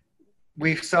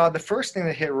 We saw the first thing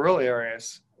that hit rural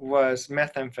areas was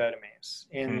methamphetamines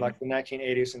in like the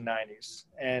 1980s and 90s.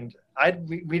 And I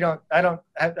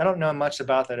don't know much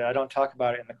about that. I don't talk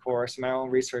about it in the course. My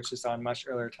own research is on much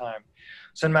earlier time.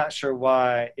 So I'm not sure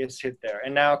why it's hit there.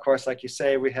 And now, of course, like you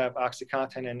say, we have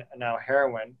OxyContin and now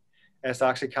heroin, as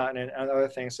OxyContin and other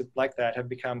things like that have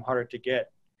become harder to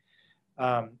get.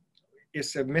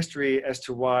 It's a mystery as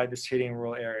to why this hitting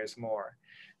rural areas more.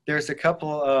 There's a couple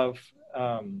of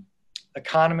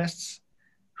economists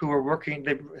who are working,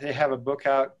 they have a book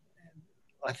out,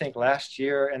 I think last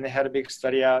year, and they had a big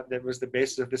study out that was the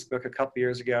basis of this book a couple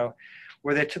years ago,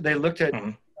 where they looked at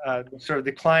sort of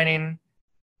declining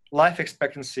life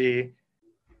expectancy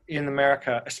in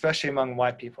America, especially among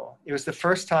white people. It was the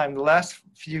first time, the last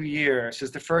few years, is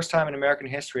the first time in American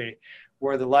history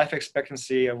where the life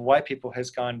expectancy of white people has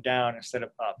gone down instead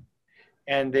of up.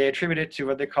 And they attribute it to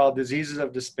what they call diseases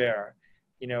of despair,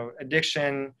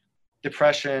 addiction,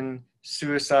 depression,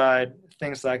 suicide,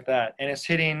 things like that. And it's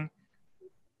hitting,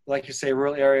 like you say,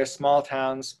 rural areas, small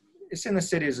towns. It's in the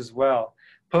cities as well,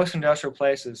 post-industrial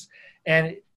places.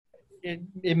 And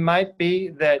it might be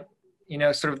that,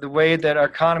 sort of the way that our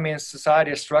economy and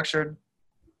society is structured,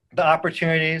 the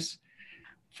opportunities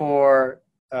for,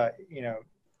 the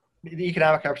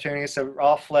economic opportunities have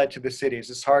all fled to the cities.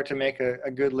 It's hard to make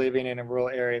a good living in a rural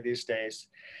area these days.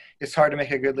 It's hard to make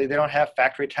a good living. They don't have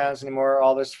factory towns anymore.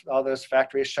 All those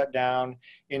factories shut down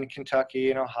in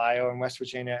Kentucky and Ohio and West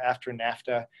Virginia after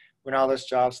NAFTA, when all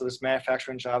those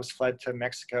manufacturing jobs fled to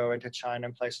Mexico and to China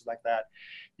and places like that.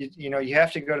 You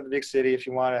have to go to the big city if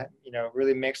you want to,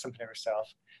 really make something of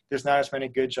yourself. There's not as many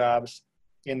good jobs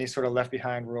in these sort of left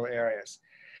behind rural areas.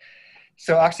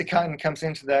 So OxyContin comes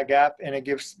into that gap, and it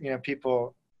gives,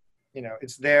 people,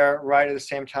 it's there right at the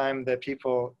same time that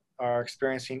people are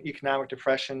experiencing economic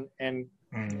depression and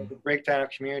the breakdown of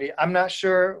community. I'm not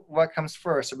sure what comes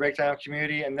first, the breakdown of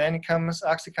community and then comes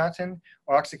OxyContin,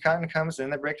 or OxyContin comes and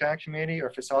then the breakdown of community, or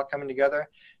if it's all coming together.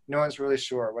 No one's really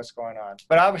sure what's going on.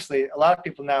 But obviously, a lot of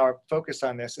people now are focused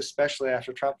on this, especially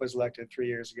after Trump was elected 3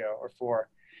 years ago or 4.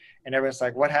 And everyone's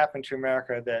like, what happened to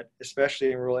America that,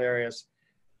 especially in rural areas,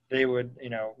 they would,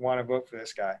 want to vote for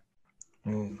this guy?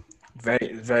 Mm,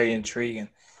 very, very intriguing.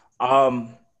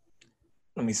 Um,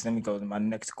 let me go to my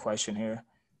next question here.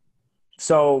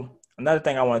 So another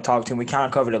thing I want to talk to, we kind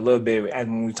of covered a little bit as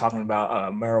when we were talking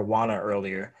about marijuana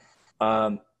earlier.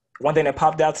 Um, one thing that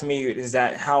popped out to me is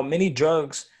that how many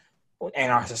drugs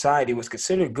in our society was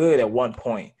considered good at one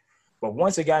point, but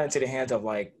once it got into the hands of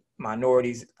like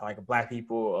minorities, like Black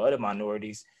people or other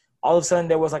minorities, all of a sudden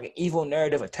there was like an evil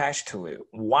narrative attached to it.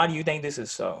 Why do you think this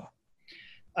is so?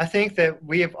 I think that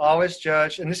we have always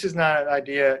judged, and this is not an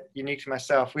idea unique to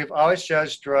myself, we've always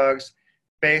judged drugs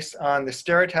based on the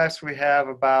stereotypes we have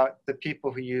about the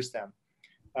people who use them.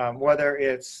 Whether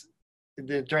it's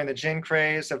during the gin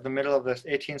craze of the middle of the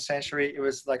 18th century, it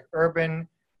was like urban,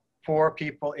 poor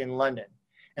people in London.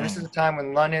 And this is a Mm, time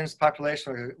when London's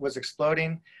population was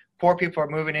exploding. Poor people are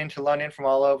moving into London from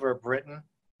all over Britain,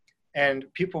 and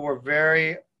people were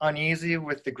very uneasy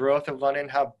with the growth of London,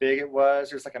 how big it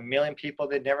was. There's like 1 million people.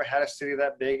 They'd never had a city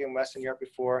that big in Western Europe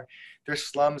before. There's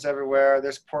slums everywhere.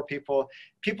 There's poor people.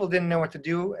 People didn't know what to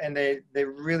do, and they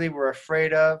really were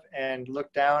afraid of and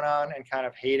looked down on and kind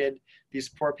of hated these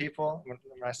poor people. When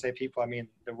I say people, I mean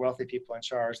the wealthy people in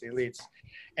charge, the elites.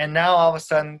 And now all of a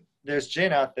sudden, there's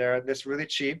gin out there that's really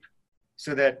cheap,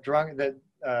 so that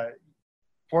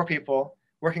poor people,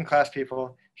 working class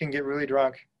people, can get really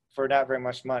drunk for not very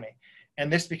much money.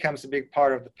 And this becomes a big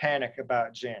part of the panic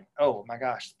about gin. Oh my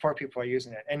gosh, poor people are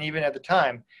using it. And even at the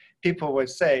time, people would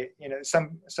say,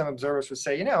 some observers would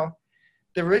say,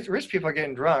 the rich people are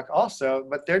getting drunk also,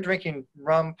 but they're drinking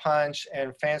rum punch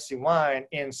and fancy wine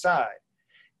inside.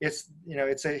 It's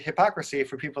a hypocrisy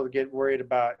for people to get worried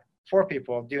about poor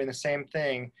people doing the same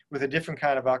thing with a different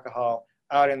kind of alcohol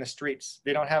out in the streets.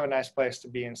 They don't have a nice place to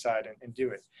be inside and do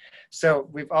it. So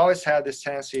we've always had this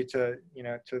tendency to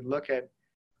look at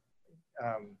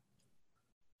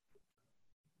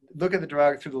the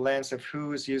drug through the lens of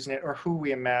who is using it or who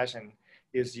we imagine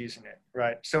is using it,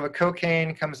 right? So when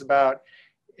cocaine comes about,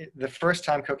 the first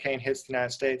time cocaine hits the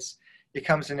United States, it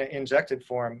comes in an injected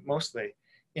form, mostly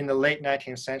in the late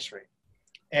 19th century.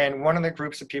 And one of the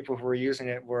groups of people who were using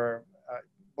it were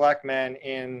Black men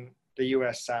in the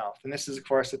U.S. South. And this is, of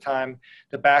course, the time,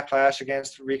 the backlash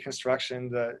against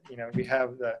Reconstruction, we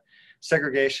have the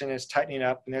segregation is tightening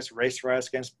up, and there's race riots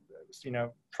against,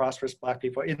 prosperous Black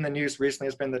people. In the news recently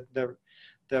has been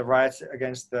the riots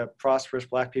against the prosperous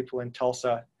Black people in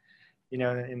Tulsa, in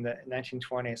the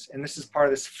 1920s. And this is part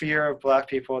of this fear of Black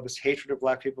people, this hatred of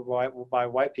Black people by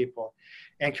white people.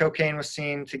 And cocaine was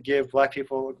seen to give Black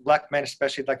people, Black men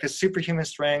especially, like this superhuman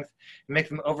strength, make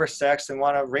them oversexed and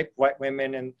want to rape white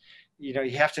women. And, you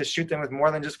have to shoot them with more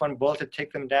than just one bullet to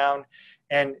take them down.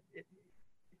 And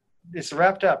it's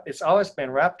wrapped up. It's always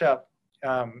been wrapped up.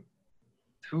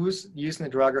 Who's using the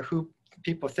drug or who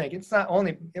people think.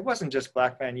 It wasn't just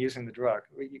Black men using the drug,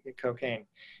 cocaine,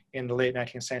 in the late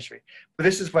 19th century. But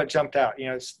this is what jumped out.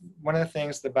 It's one of the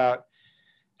things about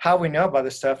how we know about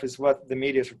this stuff is what the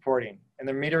media is reporting. And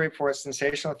the media reports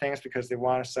sensational things because they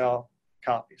want to sell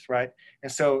copies, right?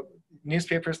 And so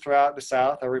newspapers throughout the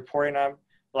South are reporting on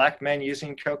Black men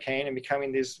using cocaine and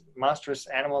becoming these monstrous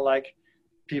animal-like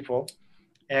people.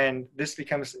 And this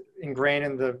becomes ingrained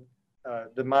in the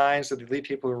minds of the elite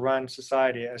people who run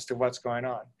society as to what's going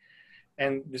on.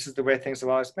 And this is the way things have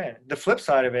always been. The flip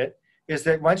side of it is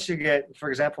that once you get, for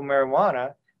example,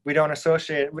 marijuana, we don't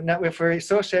associate, if we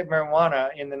associate marijuana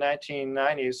in the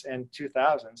 1990s and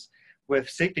 2000s with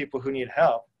sick people who need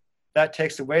help, that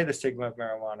takes away the stigma of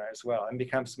marijuana as well and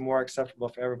becomes more acceptable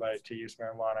for everybody to use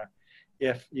marijuana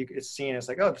if it's seen as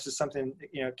like, oh, this is something,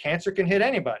 cancer can hit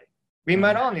anybody. We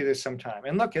might all need this sometime.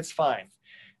 And look, it's fine.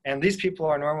 And these people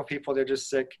are normal people. They're just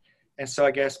sick. And so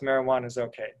I guess marijuana is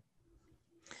okay.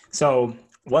 So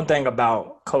one thing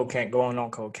about going on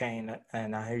cocaine,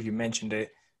 and I hear you mentioned it,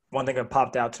 one thing that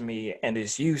popped out to me and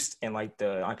is used in I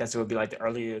guess it would be like the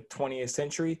earlier 20th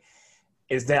century,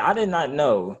 is that I did not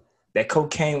know that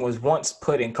cocaine was once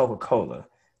put in Coca-Cola.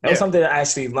 That was something that I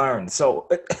actually learned. So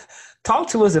talk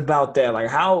to us about that.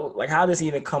 How does this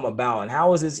even come about, and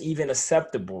how is this even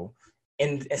acceptable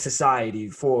in society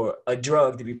for a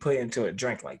drug to be put into a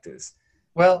drink like this?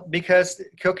 Well, because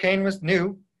cocaine was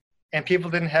new and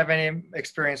people didn't have any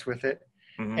experience with it.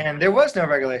 Mm-hmm. And there was no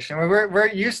regulation. We're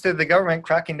used to the government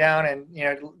cracking down, and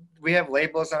we have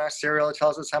labels on our cereal that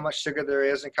tells us how much sugar there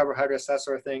is and carbohydrates, that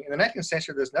sort of thing. In the 19th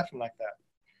century, there's nothing like that.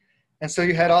 And so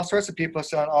you had all sorts of people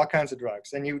selling all kinds of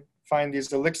drugs, and you find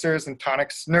these elixirs and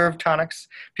tonics, nerve tonics,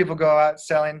 people go out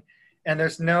selling, and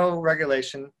there's no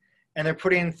regulation. And they're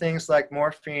putting things like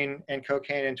morphine and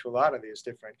cocaine into a lot of these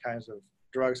different kinds of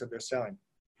drugs that they're selling.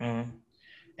 Mm-hmm.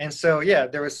 And so, yeah,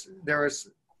 there was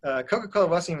Coca-Cola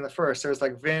wasn't even the first. There was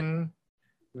like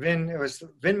it was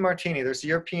Vin Martini. There's a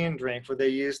European drink where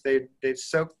they'd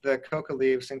soak the coca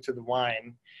leaves into the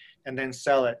wine and then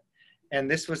sell it. And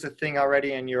this was a thing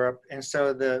already in Europe. And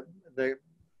so the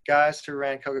guys who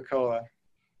ran Coca-Cola,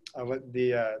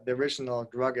 the original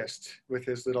druggist with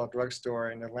his little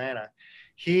drugstore in Atlanta,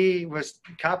 he was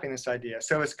copying this idea.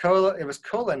 So it was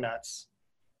cola nuts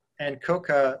and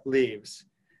coca leaves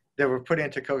that were put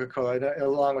into Coca-Cola,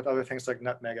 along with other things like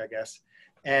nutmeg, I guess.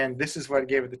 And this is what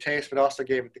gave it the taste, but also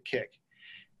gave it the kick.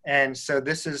 And so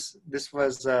this is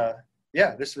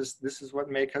what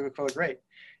made Coca-Cola great.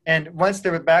 And once the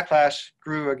backlash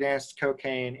grew against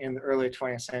cocaine in the early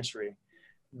 20th century,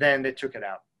 then they took it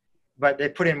out. But they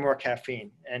put in more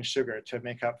caffeine and sugar to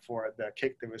make up for the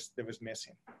kick that was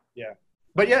missing. Yeah.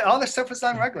 But yeah, all this stuff was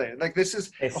unregulated. Like this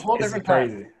is a whole different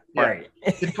crazy. time. Yeah. Right.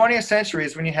 The 20th century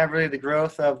is when you have really the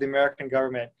growth of the American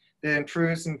government that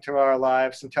intrudes into our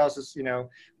lives and tells us,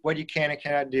 what you can and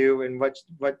cannot do and what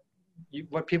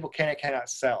people can and cannot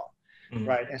sell. Mm-hmm.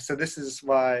 Right. And so this is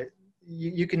why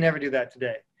you can never do that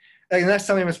today. Like, unless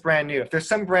something was brand new. If there's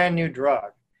some brand new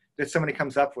drug that somebody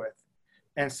comes up with,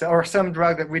 and so, or some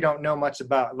drug that we don't know much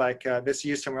about, like this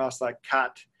used somewhere else, like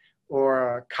khat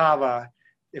or kava,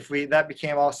 if that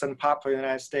became all of a sudden popular in the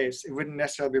United States, it wouldn't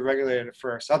necessarily be regulated at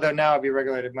first. Although now it'd be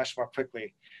regulated much more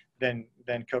quickly than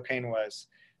cocaine was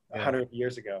 100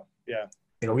 years ago. Yeah.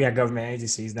 We have government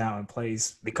agencies now in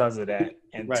place because of that,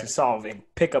 and to solve and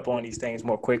pick up on these things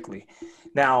more quickly.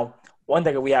 Now, one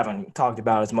thing that we haven't talked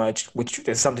about as much, which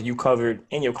is something you covered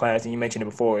in your class and you mentioned it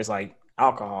before, is like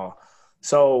alcohol.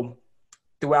 So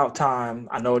throughout time,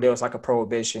 I know there was like a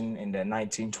prohibition in the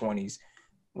 1920s.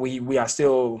 We are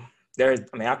still there.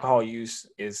 I mean, alcohol use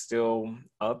is still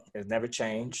up. It's never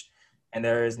changed. And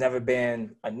there has never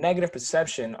been a negative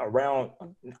perception around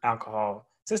alcohol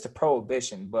since the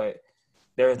prohibition, but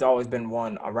there has always been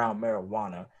one around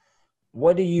marijuana.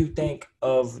 What do you think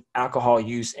of alcohol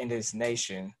use in this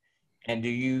nation? And do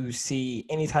you see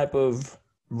any type of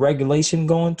regulation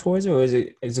going towards it, or is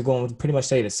it going to pretty much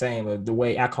stay the same of the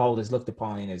way alcohol is looked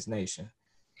upon in this nation?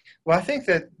 Well, I think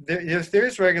that there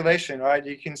is regulation, right?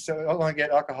 You can only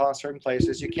get alcohol in certain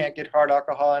places. You can't get hard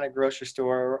alcohol in a grocery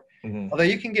store. Mm-hmm. Although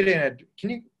you can get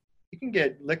you can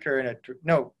get liquor in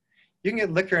you can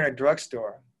get liquor in a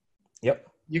drugstore. Yep.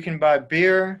 You can buy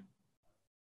beer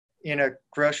in a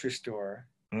grocery store,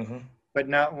 mm-hmm. but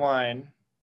not wine.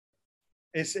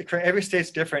 Every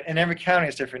state's different, and every county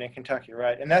is different in Kentucky,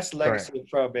 right? And that's the legacy of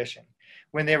Prohibition.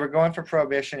 When they were going for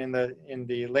Prohibition in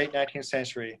the late 19th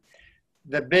century,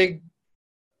 the big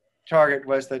target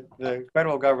was the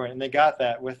federal government, and they got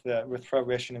that with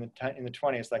Prohibition in the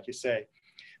 20s, like you say.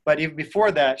 But even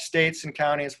before that, states and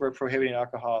counties were prohibiting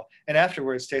alcohol, and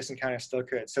afterwards, states and counties still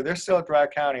could. So there's still dry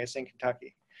counties in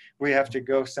Kentucky where you have to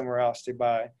go somewhere else to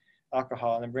buy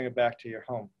alcohol and then bring it back to your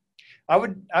home. I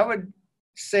would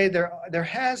say there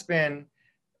has been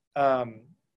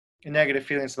negative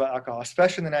feelings about alcohol,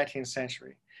 especially in the 19th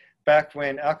century, back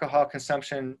when alcohol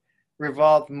consumption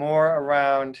revolved more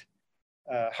around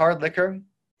hard liquor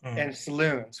and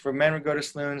saloons, where men would go to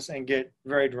saloons and get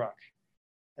very drunk.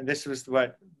 And this was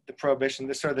what the Prohibition,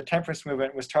 the temperance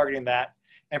movement was targeting that,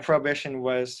 and Prohibition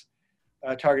was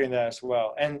targeting that as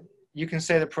well. And you can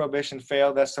say that Prohibition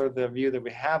failed. That's sort of the view that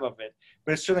we have of it.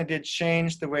 But it certainly did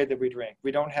change the way that we drink.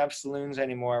 We don't have saloons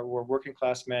anymore where working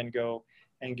class men go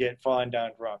and get fallen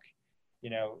down drunk,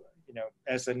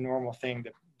 as a normal thing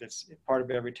that's part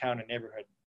of every town and neighborhood.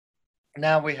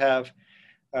 Now we have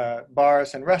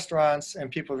bars and restaurants and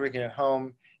people drinking at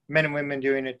home, men and women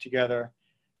doing it together.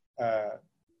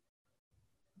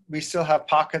 We still have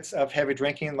pockets of heavy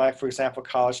drinking, like, for example,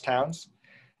 college towns.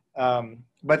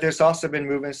 But there's also been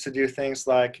movements to do things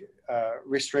like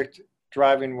restrict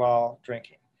driving while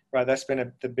drinking, right? That's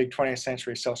been the big 20th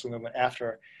century social movement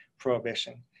after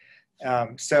Prohibition.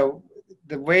 So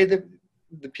the way that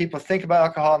the people think about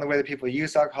alcohol and the way that people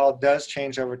use alcohol does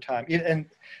change over time. In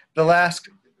the last,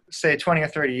 say, 20 or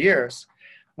 30 years,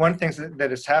 one thing that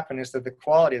has happened is that the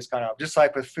quality has gone up. Just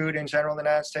like with food in general in the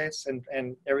United States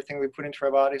and everything we put into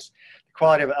our bodies, the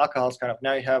quality of alcohol has gone up.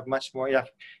 Now you have much more.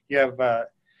 You have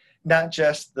not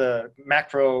just the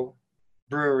macro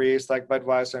breweries like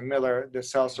Budweiser and Miller that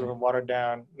sell sort of watered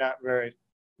down, not very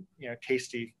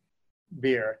tasty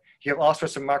beer. You have all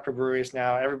sorts of microbreweries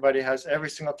now. Every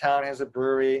single town has a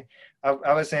brewery.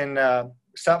 I was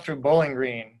stopped through Bowling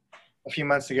Green a few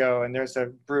months ago, and there's a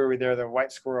brewery there, the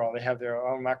White Squirrel. They have their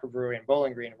own microbrewery in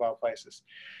Bowling Green, of all places.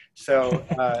 So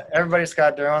everybody's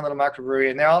got their own little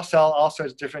microbrewery, and they all sell all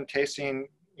sorts of different tasting,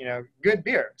 good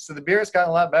beer. So the beer has gotten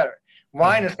a lot better.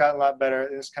 Wine has gotten a lot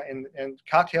better, and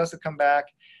cocktails have come back.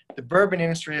 The bourbon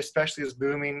industry, especially, is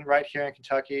booming right here in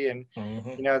Kentucky. And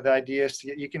Mm-hmm. the idea is to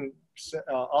get, you can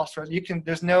all sorts. You can.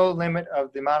 There's no limit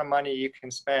of the amount of money you can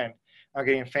spend on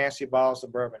getting fancy bottles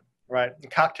of bourbon, right?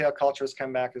 And cocktail culture has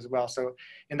come back as well. So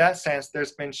in that sense,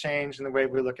 there's been change in the way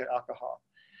we look at alcohol.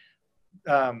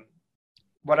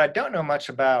 What I don't know much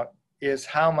about is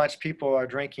how much people are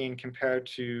drinking compared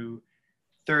to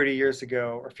 30 years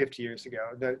ago or 50 years ago.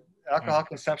 The alcohol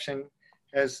consumption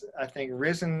has, I think,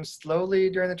 risen slowly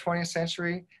during the 20th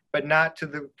century, but not to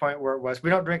the point where it was. We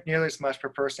don't drink nearly as much per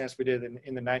person as we did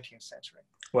in the 19th century.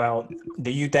 Well,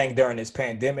 do you think during this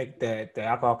pandemic that the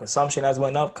alcohol consumption has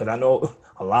went up? Because I know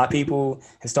a lot of people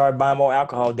have started buying more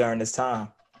alcohol during this time.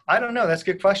 I don't know. That's a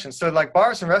good question. So like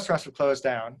bars and restaurants have closed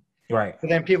down, Right. but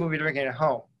then people will be drinking at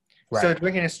home. Right. So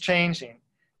drinking is changing.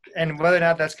 And whether or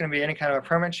not that's going to be any kind of a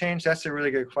permanent change, that's a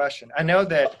really good question. I know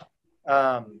that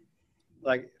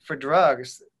like for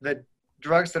drugs, the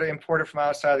drugs that are imported from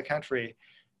outside the country,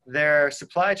 their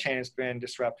supply chain has been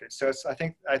disrupted. So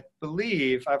I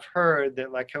believe I've heard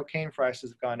that like cocaine prices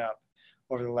have gone up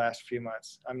over the last few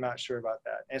months. I'm not sure about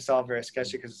that. And it's all very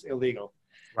sketchy because it's illegal.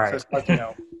 Right. So it's hard to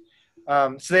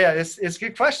know. So yeah, it's a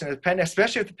good question,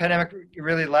 especially if the pandemic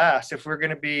really lasts. If we're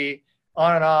going to be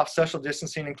on and off social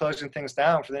distancing and closing things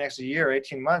down for the next year,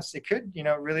 18 months, it could,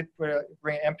 really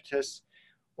bring impetus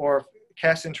or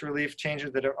cast into relief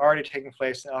changes that are already taking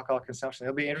place in alcohol consumption.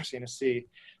 It'll be interesting to see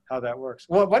how that works.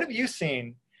 Well, what have you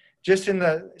seen just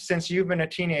since you've been a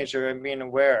teenager and being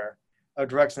aware of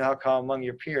drugs and alcohol among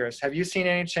your peers? Have you seen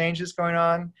any changes going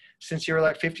on since you were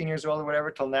like 15 years old or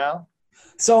whatever till now?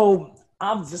 So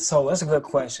that's a good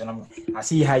question. I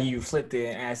see how you flipped it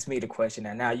and asked me the question,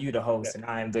 and now you the host and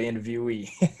I am the interviewee.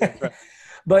 Right.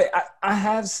 But I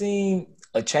have seen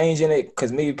a change in it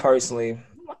because me personally,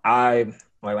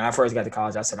 when I first got to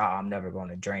college, I said, "Oh, I'm never going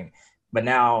to drink." But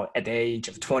now at the age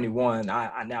of 21,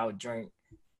 I now drink,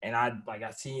 and I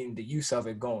seen the use of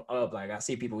it going up. Like I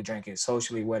see people drinking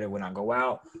socially, whether when I go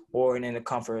out or in the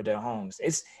comfort of their homes.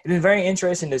 It's been very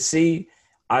interesting to see.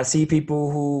 I see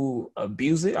people who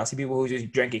abuse it. I see people who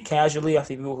just drink it casually. I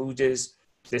see people who just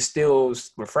still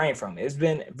refrain from it. It's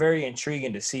been very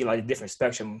intriguing to see like the different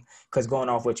spectrum, because going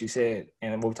off what you said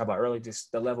and what we talked about earlier,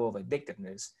 just the level of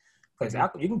addictiveness. Because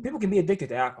people can be addicted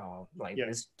to alcohol. Like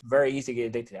it's very easy to get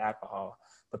addicted to alcohol.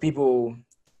 But people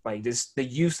like this, the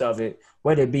use of it,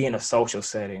 whether it be in a social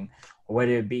setting, or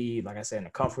whether it be, like I said, in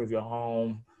the comfort of your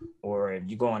home, or if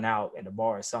you're going out in the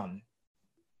bar or something,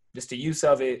 just the use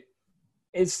of it.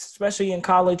 It's especially in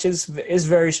college, it's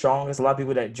very strong. There's a lot of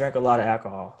people that drink a lot of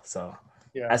alcohol. So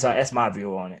that's my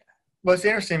view on it. Well, it's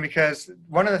interesting because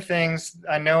one of the things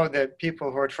I know that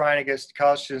people who are trying to get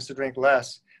college students to drink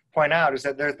less point out is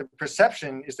that there's the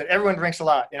perception is that everyone drinks a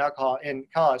lot in alcohol in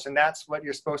college, and that's what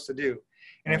you're supposed to do.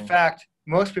 And in fact,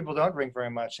 most people don't drink very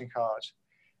much in college.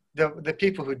 The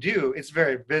people who do, it's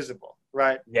very visible,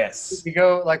 right? Yes. You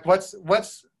go like, what's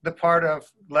the part of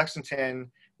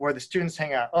Lexington where the students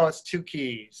hang out? Oh, it's Two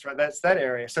Keys, right? That's that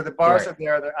area. So the bars are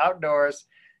there, they're outdoors,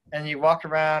 and you walk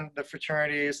around the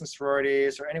fraternities and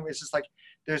sororities, or anyway, it's just like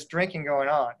there's drinking going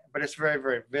on, but it's very,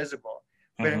 very visible.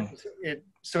 But it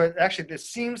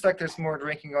seems like there's more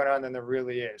drinking going on than there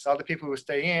really is. All the people who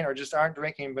stay in or just aren't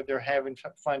drinking, but they're having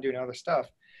fun doing other stuff.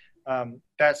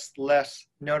 That's less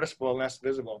noticeable, less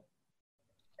visible.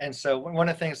 And so one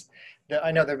of the things that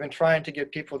I know they've been trying to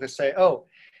get people to say,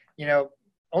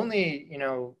 only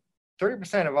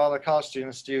 30% of all the college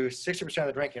students do 60% of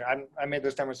the drinking. I made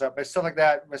those numbers up, but stuff like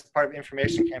that was part of the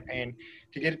information campaign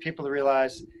to get people to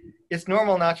realize it's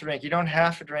normal not to drink. You don't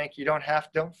have to drink. You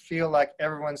don't feel like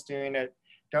everyone's doing it.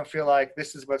 Don't feel like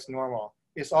this is what's normal.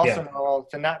 It's also normal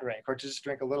to not drink or to just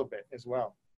drink a little bit as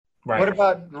well. Right. What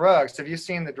about drugs? Have you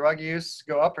seen the drug use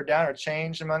go up or down or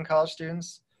change among college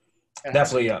students?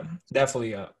 Definitely up.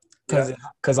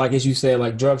 Because like as you said,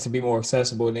 like drugs to be more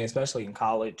accessible, and then especially in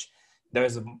college,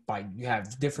 there's you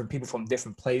have different people from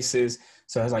different places,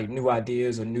 so there's like new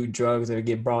ideas or new drugs that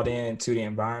get brought into the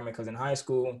environment. Because in high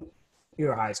school,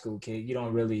 you're a high school kid, you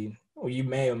don't really, or you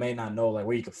may or may not know like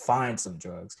where you can find some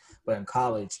drugs. But in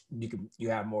college, you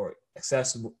have more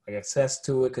access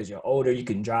to it because you're older. You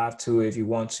can drive to it if you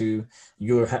want to.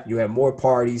 You have more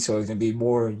parties, so there's gonna be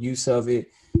more use of it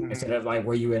instead of like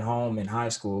where you at home in high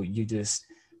school.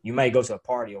 You may go to a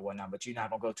party or whatnot, but you're not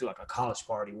gonna go to like a college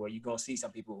party where you're gonna see some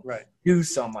people do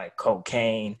some like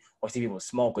cocaine or see people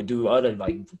smoke or do other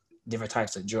like different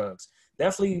types of drugs.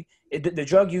 Definitely, the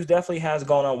drug use definitely has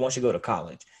gone on once you go to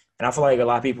college. And I feel like a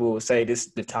lot of people will say this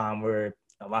is the time where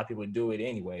a lot of people do it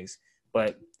anyways,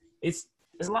 but there's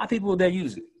a lot of people that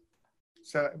use it.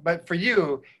 So, but for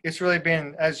you, it's really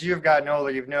been, as you've gotten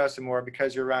older, you've noticed it more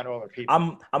because you're around older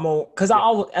people. Because I Yeah.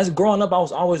 always, as growing up, I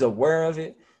was always aware of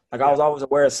it. Like I Yeah. was always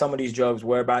aware of some of these drugs,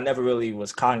 but I never really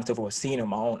was cognitive or seeing in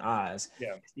my own eyes,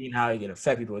 Yeah. seeing how it could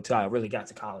affect people until I really got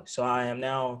to college. So I am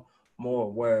now more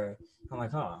aware. I'm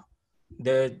like,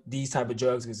 there these type of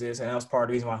drugs exist, and that was part of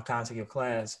the reason why I contacted your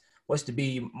class was to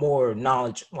be more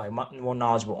more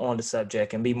knowledgeable on the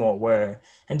subject and be more aware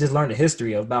and just learn the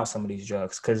history about some of these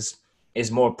drugs because it's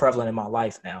more prevalent in my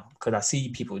life now because I see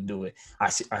people do it. I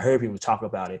heard people talk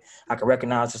about it. I can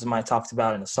recognize if somebody talks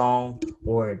about it in a song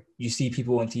or you see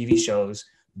people on TV shows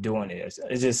doing it.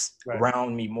 It's just Right.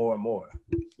 around me more and more.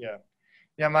 Yeah.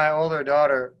 Yeah. My older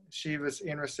daughter, she was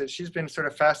interested. She's been sort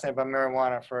of fascinated by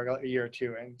marijuana for a year or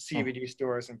two and CBD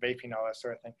stores and vaping, all that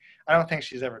sort of thing. I don't think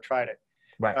she's ever tried it.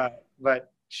 Right.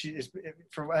 But she is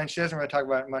and she doesn't really talk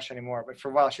about it much anymore, but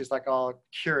for a while she's like all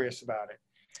curious about it.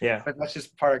 Yeah. But that's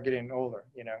just part of getting older,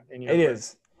 you know. And It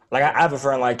is. Like I have a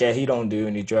friend like that. He don't do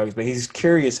any drugs, but he's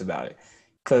curious about it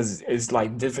because it's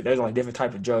like different. There's like different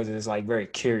type of drugs. And it's like very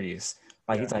curious.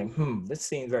 Like he's like, this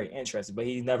seems very interesting, but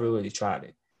he's never really tried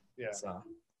it. Yeah. So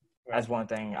that's one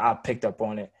thing I picked up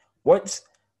on it.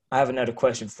 I have another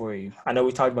question for you. I know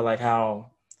we talked about like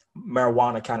how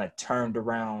marijuana kind of turned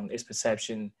around its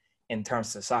perception in terms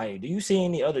of society. Do you see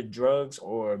any other drugs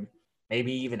or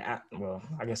maybe even, well,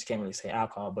 I guess you can't really say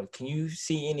alcohol, but can you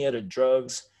see any other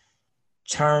drugs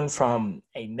turn from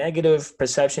a negative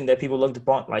perception that people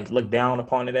look down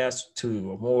upon it as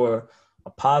to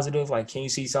a positive? Like, can you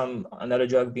see another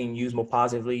drug being used more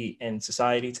positively in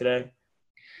society today?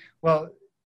 Well,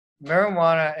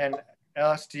 marijuana and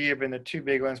LSD have been the two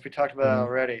big ones. We talked about that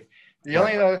already. The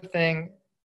only other thing,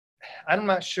 I'm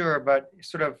not sure, but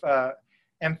sort of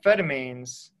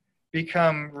amphetamines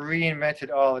become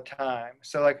reinvented all the time.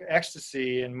 So like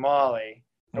ecstasy and Molly,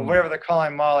 or whatever they're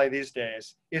calling Molly these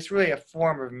days, it's really a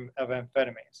form of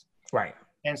amphetamines. Right.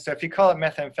 And so if you call it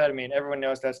methamphetamine, everyone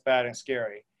knows that's bad and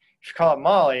scary. If you call it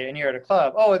Molly and you're at a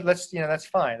club, that's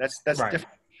fine. That's right.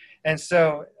 different. And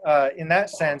so in that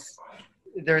sense,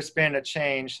 there's been a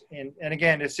change and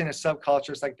again, it's in a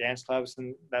subcultures like dance clubs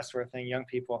and that sort of thing, young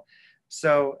people.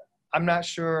 So I'm not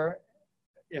sure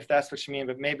if that's what you mean,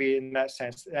 but maybe in that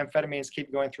sense, amphetamines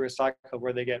keep going through a cycle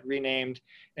where they get renamed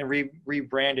and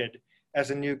rebranded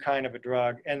as a new kind of a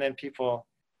drug. And then people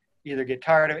either get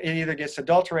tired of it, either gets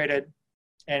adulterated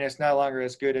and it's no longer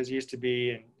as good as it used to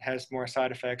be and has more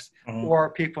side effects,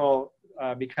 or people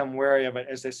become wary of it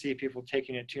as they see people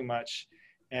taking it too much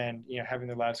and having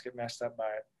their lives get messed up by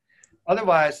it.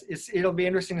 Otherwise, it'll be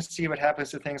interesting to see what happens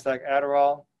to things like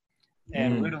Adderall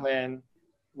and Ritalin,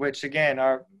 which again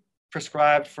are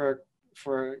prescribed for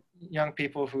young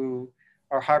people who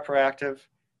are hyperactive,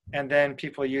 and then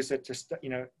people use it to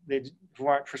who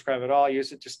aren't prescribed at all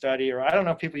use it to study, or I don't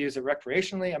know if people use it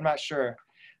recreationally. I'm not sure,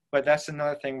 but that's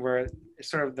another thing where it's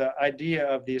sort of the idea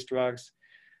of these drugs,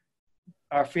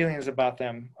 our feelings about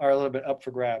them are a little bit up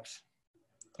for grabs.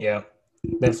 Yeah.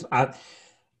 I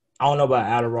don't know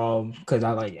about Adderall because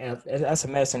that's a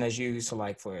medicine that's used to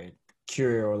like for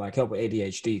cure or like help with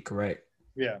ADHD, correct?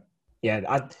 Yeah.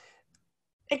 Yeah.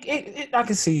 I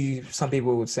can see some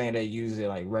people would saying they use it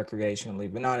like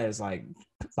recreationally, but not as like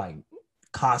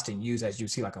constant use as you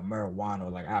see like a marijuana or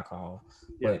like alcohol.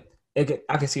 Yeah. But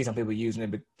I can see some people using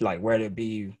it, but like where it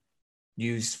be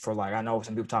used for like, I know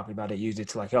some people talking about it, use it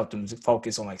to like help them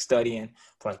focus on like studying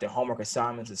for like their homework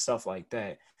assignments and stuff like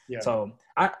that. Yeah. So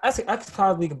I think I could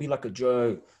probably be like a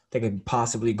drug that could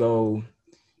possibly go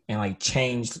and like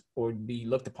change or be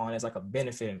looked upon as like a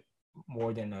benefit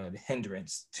more than a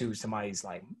hindrance to somebody's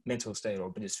like mental state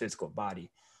or just physical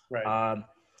body. Right.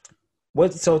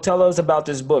 So tell us about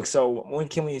this book. So when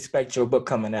can we expect your book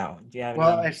coming out? Do you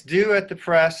have it's due at the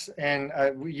press in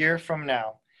a year from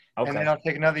now. Okay. And then it'll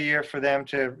take another year for them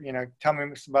to, tell me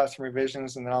about some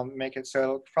revisions, and then I'll make it. So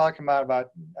it'll probably come out about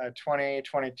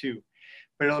 2022.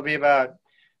 But it'll be about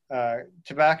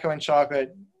tobacco and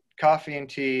chocolate, coffee and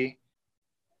tea,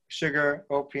 sugar,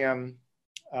 opium,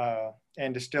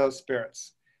 and distilled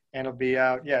spirits. And it'll be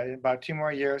out, in about 2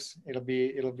 more years. It'll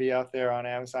be out there on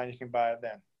Amazon. You can buy it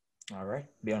then. All right.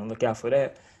 Be on the lookout for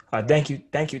that. Thank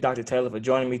you, Dr. Taylor, for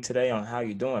joining me today on How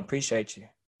You Doing. Appreciate you.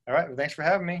 All right. Well, thanks for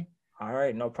having me. All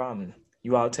right. No problem.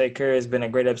 You all take care. It's been a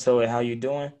great episode of How You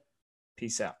Doing.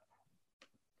 Peace out.